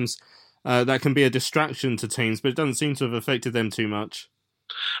 sometimes that can be a distraction to teams, but it doesn't seem to have affected them too much.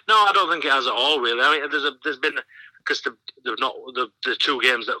 No, I don't think it has at all, really. I mean, there's been, because they've not the two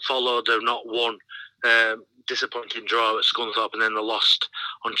games that followed, they've not won. Disappointing draw at Scunthorpe, and then they lost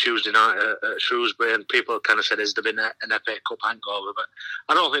on Tuesday night at Shrewsbury, and people kind of said, has there been an FA Cup hangover? But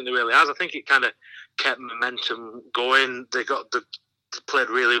I don't think there really has. I think it kind of kept momentum going. They played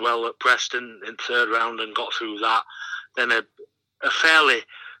really well at Preston in third round and got through that. Then a fairly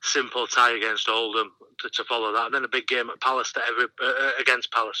simple tie against Oldham to follow that, and then a big game at Palace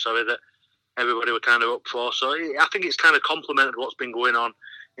against Palace, that everybody were kind of up for. So I think it's kind of complemented what's been going on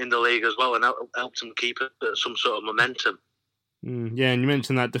in the league as well, and helped them keep some sort of momentum. Yeah, and you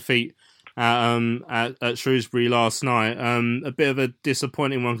mentioned that defeat at Shrewsbury last night. A bit of a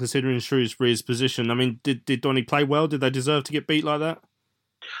disappointing one considering Shrewsbury's position. I mean, did Donny play well? Did they deserve to get beat like that?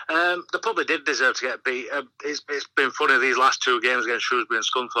 They probably did deserve to get beat. It's been funny, these last two games against Shrewsbury and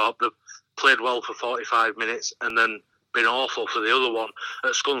Scunthorpe. They've played well for 45 minutes and then been awful for the other one.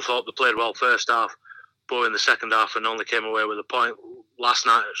 At Scunthorpe, they played well first half, but in the second half and only came away with a point. Last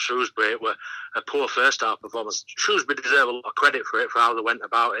night at Shrewsbury, it were a poor first half performance. Shrewsbury deserve a lot of credit for it, for how they went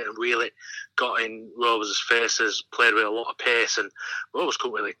about it and really got in Rovers' faces, played with a lot of pace, and Rovers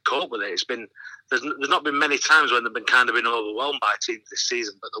couldn't really cope with it. There's not been many times when they've been overwhelmed by teams this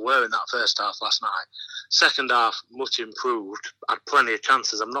season, but they were in that first half last night. Second half, much improved, had plenty of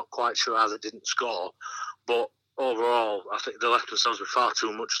chances. I'm not quite sure how they didn't score, but overall, I think they left themselves with far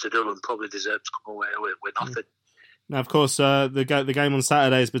too much to do and probably deserved to come away with nothing. Now, of course, the game on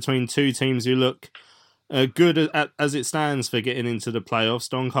Saturday is between two teams who look good as it stands for getting into the playoffs.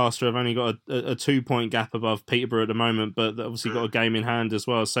 Doncaster have only got a 2-point gap above Peterborough at the moment, but they've obviously got a game in hand as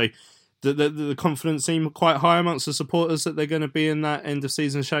well. So the confidence seem quite high amongst the supporters that they're going to be in that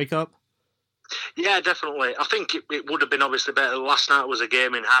end-of-season shake-up? Yeah, definitely. I think it would have been obviously better. Last night was a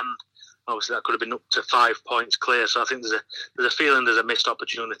game in hand. Obviously, that could have been up to 5 points clear. So I think there's a feeling there's a missed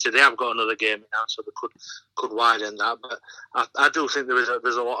opportunity. They have got another game now, so they could widen that. But I do think there's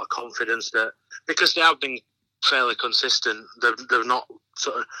a lot of confidence that because they have been fairly consistent, they've not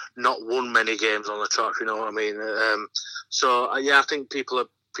won many games on the trot. You know what I mean? I think people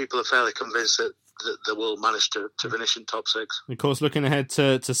are fairly convinced that they will manage to finish in top 6. Of course, looking ahead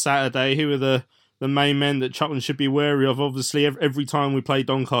to Saturday, who are the main men that Cheltenham should be wary of? Obviously, every time we play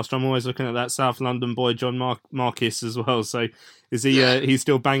Doncaster, I'm always looking at that South London boy, John Marquis, as well. So is he? He's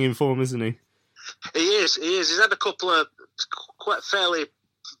still banging form, isn't he? He is. He's had a couple of quite fairly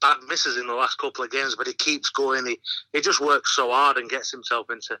bad misses in the last couple of games, but he keeps going. He just works so hard and gets himself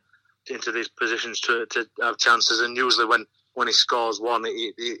into these positions to have chances. And usually when he scores one,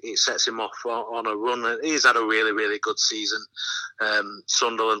 it sets him off on a run. He's had a really, really good season.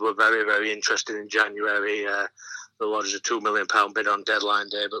 Sunderland were very, very interested in January. They lodged a £2 million bid on deadline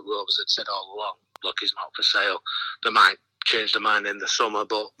day, but Rovers had said all along, look, he's not for sale. They might change their mind in the summer,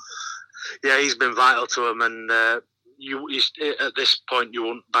 but yeah, he's been vital to him. And at this point, you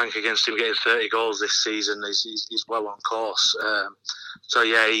wouldn't bank against him getting 30 goals this season. He's well on course. So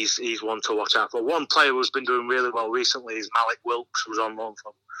yeah, he's one to watch out for. One player who's been doing really well recently is Malik Wilkes, who's on loan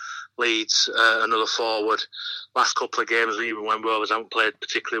from Leeds, another forward. Last couple of games, even when Rovers haven't played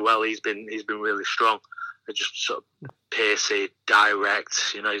particularly well, he's been really strong. They're just sort of pacey,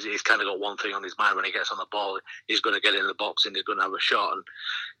 direct. You know, he's kind of got one thing on his mind when he gets on the ball. He's going to get in the box and he's going to have a shot. And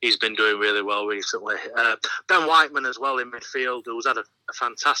he's been doing really well recently. Ben Whiteman as well in midfield, who's had a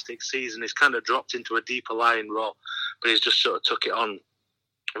fantastic season. He's kind of dropped into a deeper lying role, but he's just sort of took it on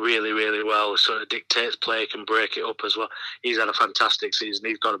really, really well. Sort of dictates play, can break it up as well. He's had a fantastic season.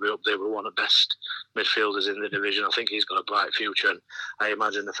 He's got to be up there with one of the best midfielders in the division. I think he's got a bright future, and I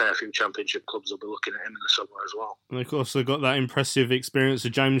imagine a fair few championship clubs will be looking at him in the summer as well. And of course, they've got that impressive experience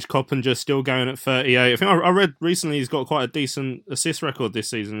of James Coppinger still going at 38. I think I read recently he's got quite a decent assist record this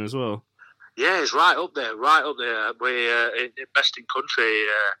season as well. Yeah, he's right up there. We're best in country.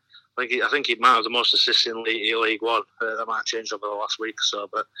 I think he might have the most assists in League One. That might have changed over the last week or so.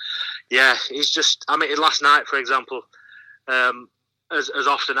 But yeah, he's just... I mean, last night, for example, as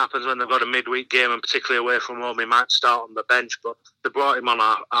often happens when they've got a midweek game, and particularly away from home, he might start on the bench. But they brought him on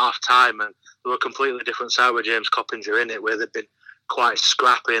half-time, and they were a completely different side with James Coppinger in it, where they'd been quite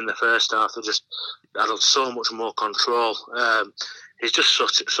scrappy in the first half. They just had so much more control. He's just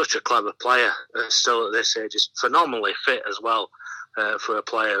such a clever player. Still at this age, he's phenomenally fit as well. For a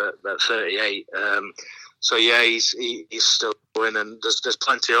player at 38, so yeah, he's still going, and there's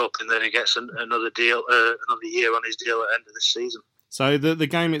plenty of hope in that he gets another year on his deal at the end of this season. So the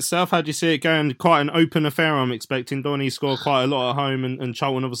game itself, how do you see it going? Quite an open affair, I'm expecting. Donny score quite a lot at home, and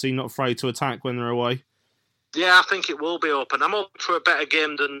Charlton obviously not afraid to attack when they're away. Yeah, I think it will be open. I'm hoping for a better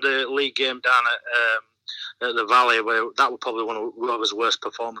game than the league game down at the Valley, where that was probably one of Rovers' worst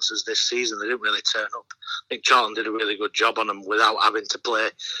performances this season. They didn't really turn up. I think Charlton did a really good job on them without having to play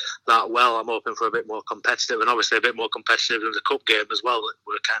that well. I'm hoping for a bit more competitive, and obviously a bit more competitive in the cup game as well. That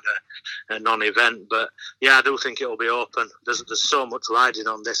were kind of a non-event, but yeah, I do think it will be open. There's so much riding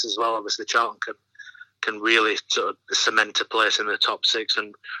on this as well. Obviously, Charlton can really sort of cement a place in the top 6,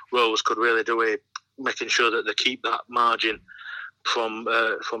 and Rovers could really do it, making sure that they keep that margin from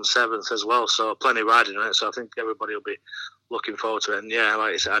 7th as well. So plenty riding on it. So I think everybody will be looking forward to it. And yeah,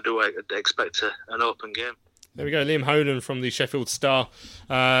 like I said, I do expect an open game. There we go, Liam Honan from the Sheffield Star.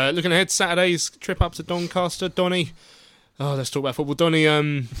 Looking ahead, Saturday's trip up to Doncaster. Donny, let's talk about football. Donny,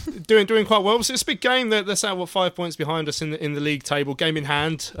 doing quite well. It's a big game. They're 5 points behind us in the league table. Game in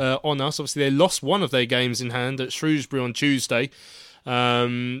hand on us. Obviously, they lost one of their games in hand at Shrewsbury on Tuesday,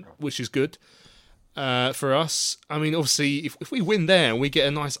 which is good. for us. I mean, obviously, if we win there and we get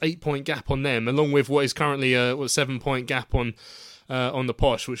a nice 8-point gap on them, along with what is currently a 7-point gap on the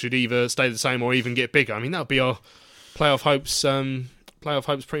Posh, which should either stay the same or even get bigger. I mean, that would be our playoff hopes. Playoff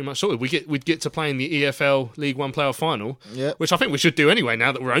hopes pretty much sorted. We'd get to play in the EFL League One playoff final, which I think we should do anyway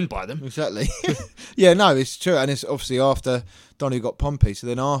now that we're owned by them. Exactly. Yeah, no, it's true, and it's obviously after Donny got Pompey. So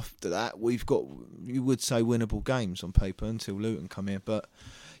then after that, we've got, you would say, winnable games on paper until Luton come here. But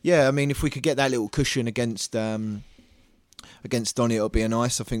yeah, I mean, if we could get that little cushion against Donny, it'll be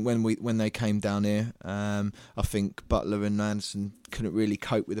nice. I think when they came down here, I think Butler and Anderson couldn't really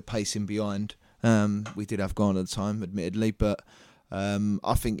cope with the pacing behind. We did have Grant at the time, admittedly, but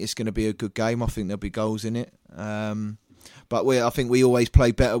I think it's going to be a good game. I think there'll be goals in it. But I think we always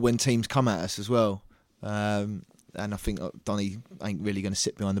play better when teams come at us as well. And I think Donny ain't really going to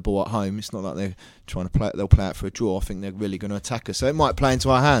sit behind the ball at home. It's not like they're trying to play. They'll play out for a draw. I think they're really going to attack us. So it might play into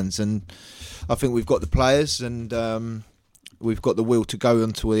our hands. And I think we've got the players and we've got the will to go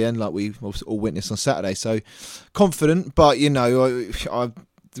until the end, like we all witnessed on Saturday. So confident, but I've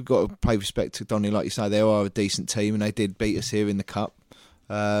got to pay respect to Donny. Like you say, they are a decent team, and they did beat us here in the cup.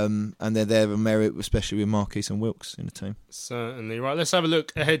 And they're there on merit, especially with Marquis and Wilkes in the team. Certainly. Right, let's have a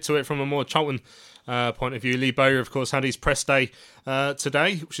look ahead to it from a more Charlton point of view. Lee Bowyer, of course, had his press day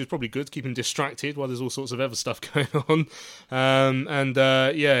today, which is probably good, keep him distracted while there's all sorts of other stuff going on.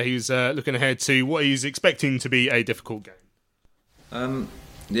 He was looking ahead to what he's expecting to be a difficult game.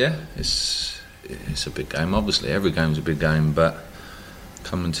 It's a big game. Obviously, every game's a big game, but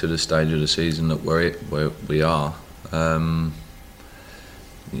coming to the stage of the season that where we are,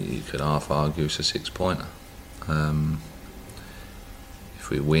 you could half argue it's a 6-pointer. If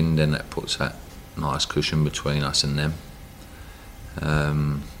we win, then that puts that nice cushion between us and them.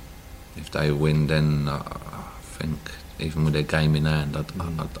 If they win, then I think even with their game in hand, I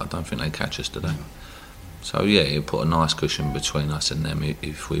don't think they catch us today. So yeah, you put a nice cushion between us and them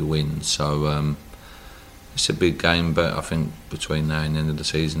if we win. So it's a big game, but I think between now and the end of the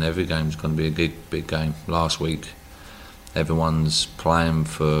season, every game's going to be a big game. Last week, everyone's playing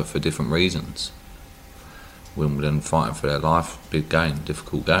for different reasons. Wimbledon fighting for their life, big game,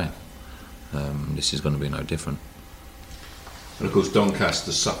 difficult game. This is going to be no different. And of course,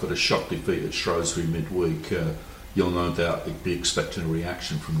 Doncaster suffered a shock defeat at Shrewsbury midweek. You'll no doubt be expecting a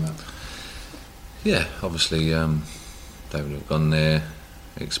reaction from that. Yeah, obviously they would have gone there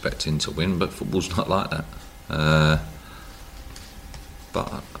expecting to win, but football's not like that.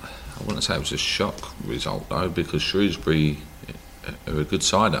 But I wouldn't say it was a shock result though, because Shrewsbury are a good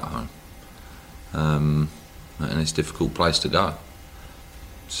side at home, and it's a difficult place to go.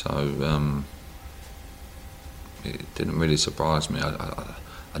 So it didn't really surprise me.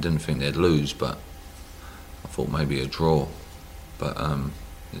 I didn't think they'd lose, but I thought maybe a draw. But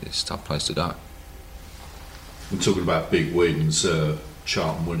it's a tough place to go. We're talking about big wins.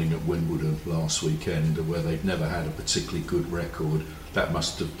 Charlton winning at Wimbledon last weekend, where they've never had a particularly good record. That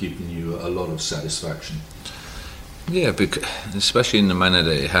must have given you a lot of satisfaction. Yeah, because, especially in the manner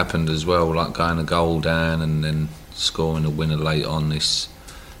that it happened as well, like going a goal down and then scoring a winner late on. This,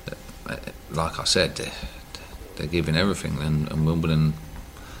 like I said, they're giving everything. And Wimbledon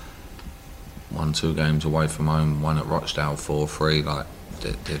won 2 games away from home, one at Rochdale 4-3. Like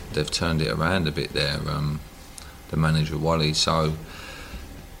they've turned it around a bit there. The manager Wally, so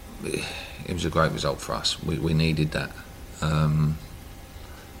it was a great result for us. We needed that. So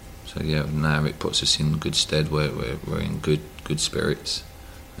yeah, now it puts us in good stead. We're in good spirits,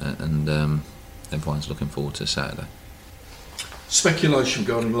 and everyone's looking forward to Saturday. Speculation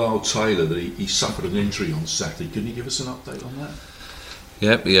regarding Lyle Taylor that he suffered an injury on Saturday. Can you give us an update on that?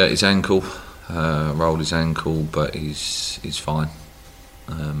 Yep, yeah, his ankle, rolled his ankle, but he's fine.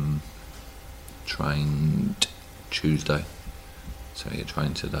 Trained Tuesday, so he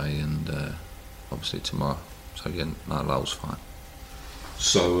trained today and obviously tomorrow. So yeah, no, Lyle's fine.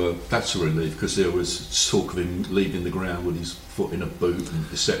 So that's a relief, because there was talk of him leaving the ground with his foot in a boot,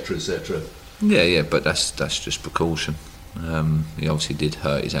 and etc. etc. Yeah, but that's just precaution. He obviously did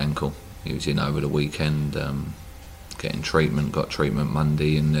hurt his ankle. He was in over the weekend, getting treatment. Got treatment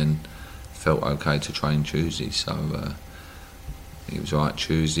Monday, and then felt okay to train Tuesday. So he was alright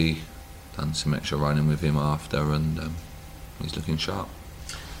Tuesday. Done some extra running with him after, and he's looking sharp.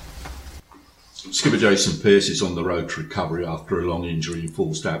 Skipper Jason Pearce is on the road to recovery after a long injury and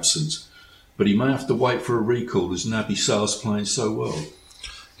forced absence, but he may have to wait for a recall as Naby Sarr's playing so well.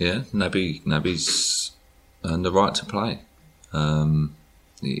 Yeah, Naby's earned the right to play.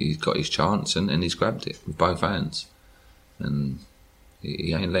 He's got his chance and he's grabbed it with both hands, and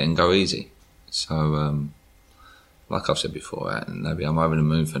he ain't letting go easy. So like I've said before, Naby, I'm over the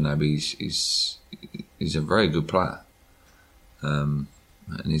moon for Naby. He's a very good player, and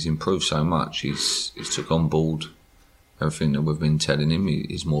he's improved so much. He's took on board everything that we've been telling him.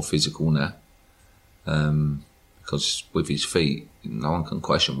 He's more physical now, because with his feet, no one can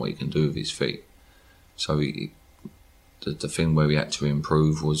question what he can do with his feet. So the thing where he had to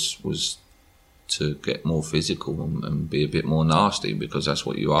improve was to get more physical and be a bit more nasty, because that's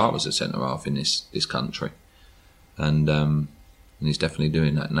what you are as a centre half in this country. And he's definitely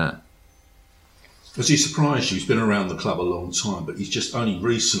doing that now. Has he surprised you? He's been around the club a long time, but he's just only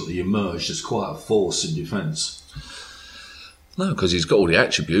recently emerged as quite a force in defence. No, because he's got all the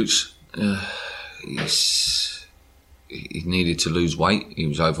attributes. He needed to lose weight. He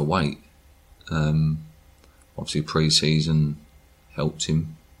was overweight. Obviously, pre-season helped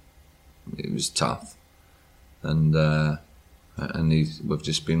him. It was tough, and we've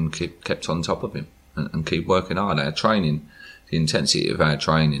just been kept on top of him and keep working hard. Our training, the intensity of our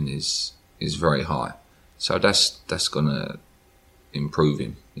training is very high, so that's going to improve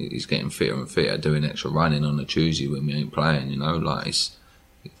him. He's getting fitter and fitter, doing extra running on a Tuesday when we ain't playing.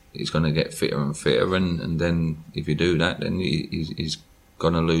 He's going to get fitter and fitter, and then if you do that, then he's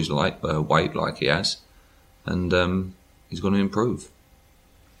going to lose weight like he has, and he's going to improve.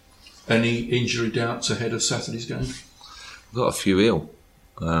 Any injury doubts ahead of Saturday's game? We've got a few ill.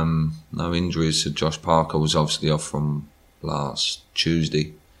 No injuries. So Josh Parker was obviously off from last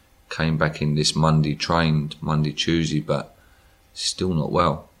Tuesday. Came back in this Monday, trained Monday, Tuesday, but still not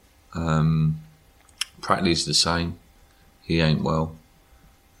well. Practice the same. He ain't well.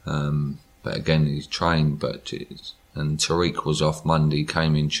 But again, he's trained. And Tariq was off Monday,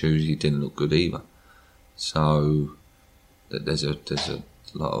 came in Tuesday, didn't look good either. So there's a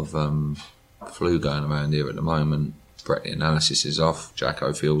lot of flu going around here at the moment. Brett, the analysis is off.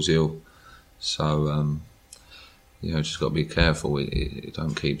 Jacko feels ill. So, just got to be careful. It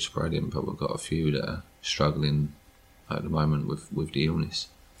don't keep spreading, but we've got a few that are struggling at the moment with the illness.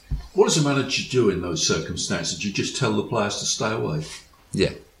 What does a manager do in those circumstances? Do you just tell the players to stay away?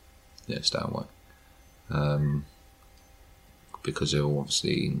 Yeah, stay away. Because they're all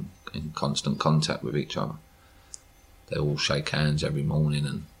obviously in constant contact with each other. They all shake hands every morning,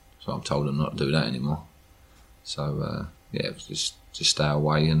 and so I've told them not to do that anymore. So just stay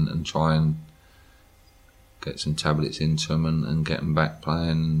away and try and get some tablets into them and get them back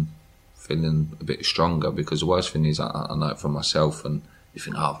playing, feeling a bit stronger. Because the worst thing is, I know it for myself, and you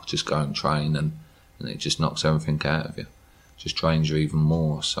think, just go and train, and it just knocks everything out of you, just drains you even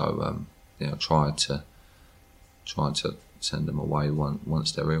more. So I try to send them away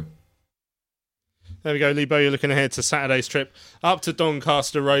once they're ill. There we go, Lebo. You're looking ahead to Saturday's trip up to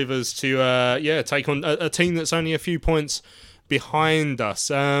Doncaster Rovers to take on a team that's only a few points behind us.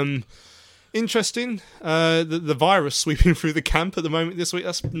 Interesting, the virus sweeping through the camp at the moment this week.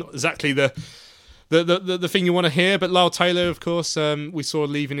 That's not exactly the thing you want to hear. But Lyle Taylor, of course, we saw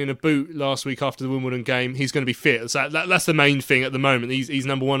leaving in a boot last week after the Wimbledon game. He's going to be fit. So that's the main thing at the moment. He's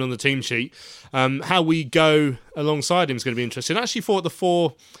number one on the team sheet. How we go alongside him is going to be interesting. I actually thought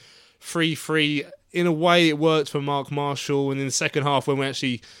the 4-3-3, in a way, it worked for Mark Marshall, and in the second half, when we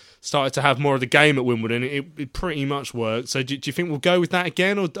actually started to have more of the game at Wimbledon, it pretty much worked. So do you think we'll go with that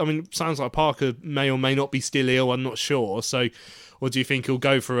again? Or it sounds like Parker may or may not be still ill. I'm not sure. So, or do you think he'll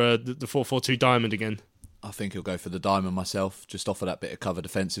go for the 4-4-2 diamond again? I think he'll go for the diamond myself. Just offer that bit of cover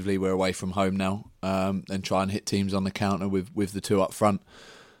defensively. We're away from home now, and try and hit teams on the counter with the two up front.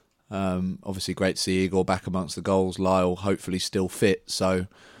 Obviously, great to see Igor back amongst the goals. Lyle hopefully still fit. So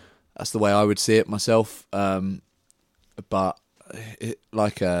that's the way I would see it myself. But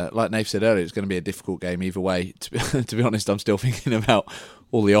like Nave said earlier, it's going to be a difficult game either way. To be honest, I'm still thinking about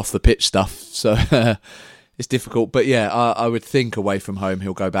all the off the pitch stuff, so it's difficult. But yeah, I would think away from home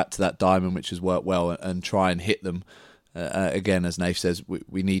he'll go back to that diamond, which has worked well, and try and hit them. Again, as Nave says,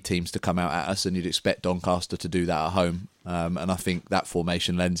 we need teams to come out at us, and you'd expect Doncaster to do that at home. And I think that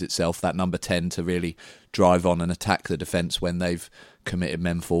formation lends itself, that number 10, to really drive on and attack the defence when they've committed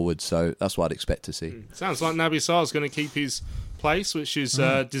men forward. So that's what I'd expect to see. Sounds like Naby Sarr's going to keep his place, which is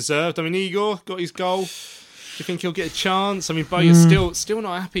deserved. Igor got his goal. Do you think he'll get a chance? But you're still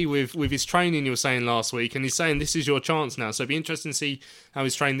not happy with his training, you were saying last week, and he's saying this is your chance now. So it'd be interesting to see how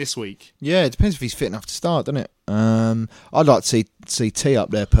he's trained this week. Yeah, it depends if he's fit enough to start, doesn't it? I'd like to see T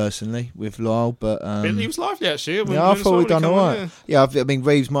up there personally with Lyle, but he was lively actually. I thought we'd done all right. Yeah,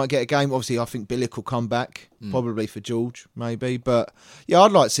 Reeves might get a game. Obviously, I think Billick will come back, probably for George, maybe. But yeah,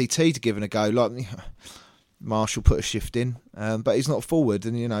 I'd like to see T to give it a go. Like Marshall put a shift in, but he's not forward,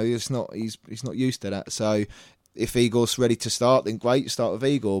 and he's not used to that. So if Igor's ready to start, then great, start with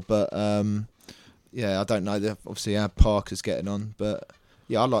Igor. But I don't know obviously how Parker's getting on, but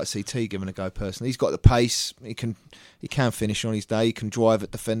yeah, I'd like to see T given a go personally. He's got the pace. He can finish on his day. He can drive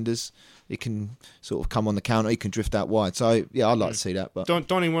at defenders. He can sort of come on the counter. He can drift out wide. So yeah, I'd like to see that. But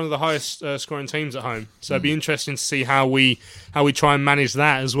Donny, one of the highest scoring teams at home, so it'd be interesting to see how we try and manage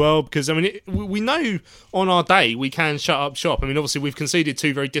that as well. Because I mean, we know on our day we can shut up shop. I mean, obviously we've conceded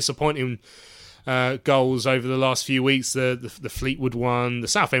 2 very disappointing goals over the last few weeks. The Fleetwood one, the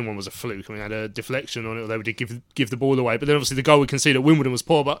Southend one was a fluke. I mean, had a deflection on it, although we did give the ball away. But then obviously the goal we conceded at Wimbledon was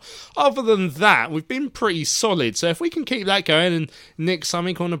poor. But other than that, we've been pretty solid. So if we can keep that going and nick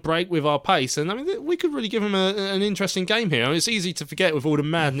something on a break with our pace, and I mean, we could really give them an interesting game here. I mean, it's easy to forget with all the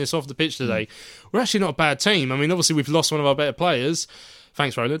madness off the pitch today. We're actually not a bad team. I mean, obviously we've lost one of our better players.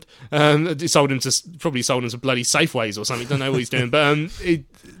 Thanks, Roland. Probably sold him to bloody Safeways or something. Don't know what he's doing, but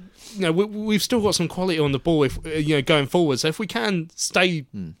we've still got some quality on the ball going forward. So if we can stay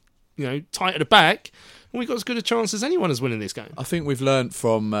tight at the back, we've got as good a chance as anyone as winning this game. I think we've learnt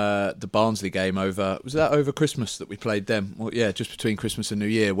from the Barnsley game was that over Christmas that we played them? Well, yeah, just between Christmas and New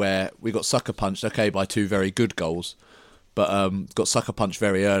Year, where we got sucker punched, by 2 very good goals, but got sucker punched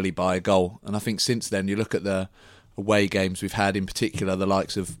very early by a goal. And I think since then, you look at the away games we've had, in particular the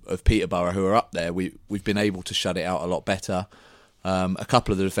likes of Peterborough, who are up there, we've been able to shut it out a lot better. A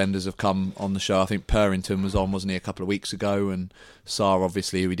couple of the defenders have come on the show. I think Purrington was on, wasn't he, a couple of weeks ago, and Sarr,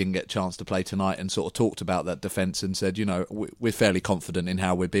 obviously, who we didn't get a chance to play tonight, and sort of talked about that defence and said, we're fairly confident in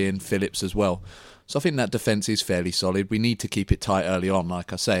how we're being. Phillips as well. So I think that defence is fairly solid. We need to keep it tight early on,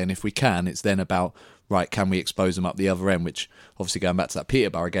 like I say, and if we can, it's then about, right, can we expose them up the other end, which obviously going back to that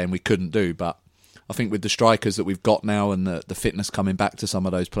Peterborough game we couldn't do, but I think with the strikers that we've got now and the fitness coming back to some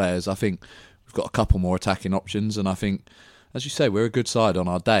of those players, I think we've got a couple more attacking options, and I think, as you say, we're a good side on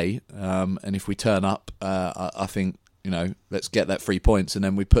our day, and if we turn up, I think, let's get that 3 points, and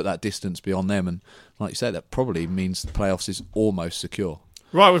then we put that distance beyond them, and like you say, that probably means the playoffs is almost secure.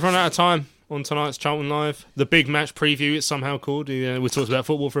 Right, we've run out of time on tonight's Charlton Live. The big match preview, it's somehow called. We talked about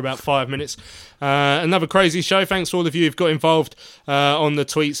football for about 5 minutes. Another crazy show. Thanks to all of you who've got involved on the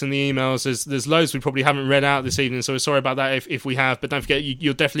tweets and the emails. There's loads we probably haven't read out this evening, so we're sorry about that if we have. But don't forget,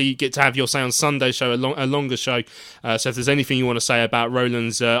 you'll definitely get to have your say on Sunday's show, a longer show. So if there's anything you want to say about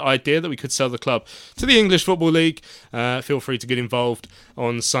Roland's idea that we could sell the club to the English Football League, feel free to get involved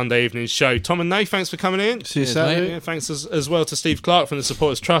on Sunday evening's show. Tom and Nate, thanks for coming in. See you Saturday. Thanks as well to Steve Clark from the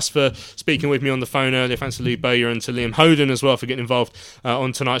Supporters Trust for speaking with me on the phone earlier. Thanks to Lou Bowyer and to Liam Hoden as well for getting involved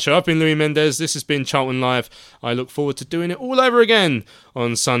on tonight's show. I've been Louis Mendez. This has been Charlton Live. I look forward to doing it all over again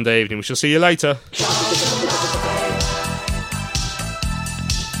on Sunday evening. We shall see you later.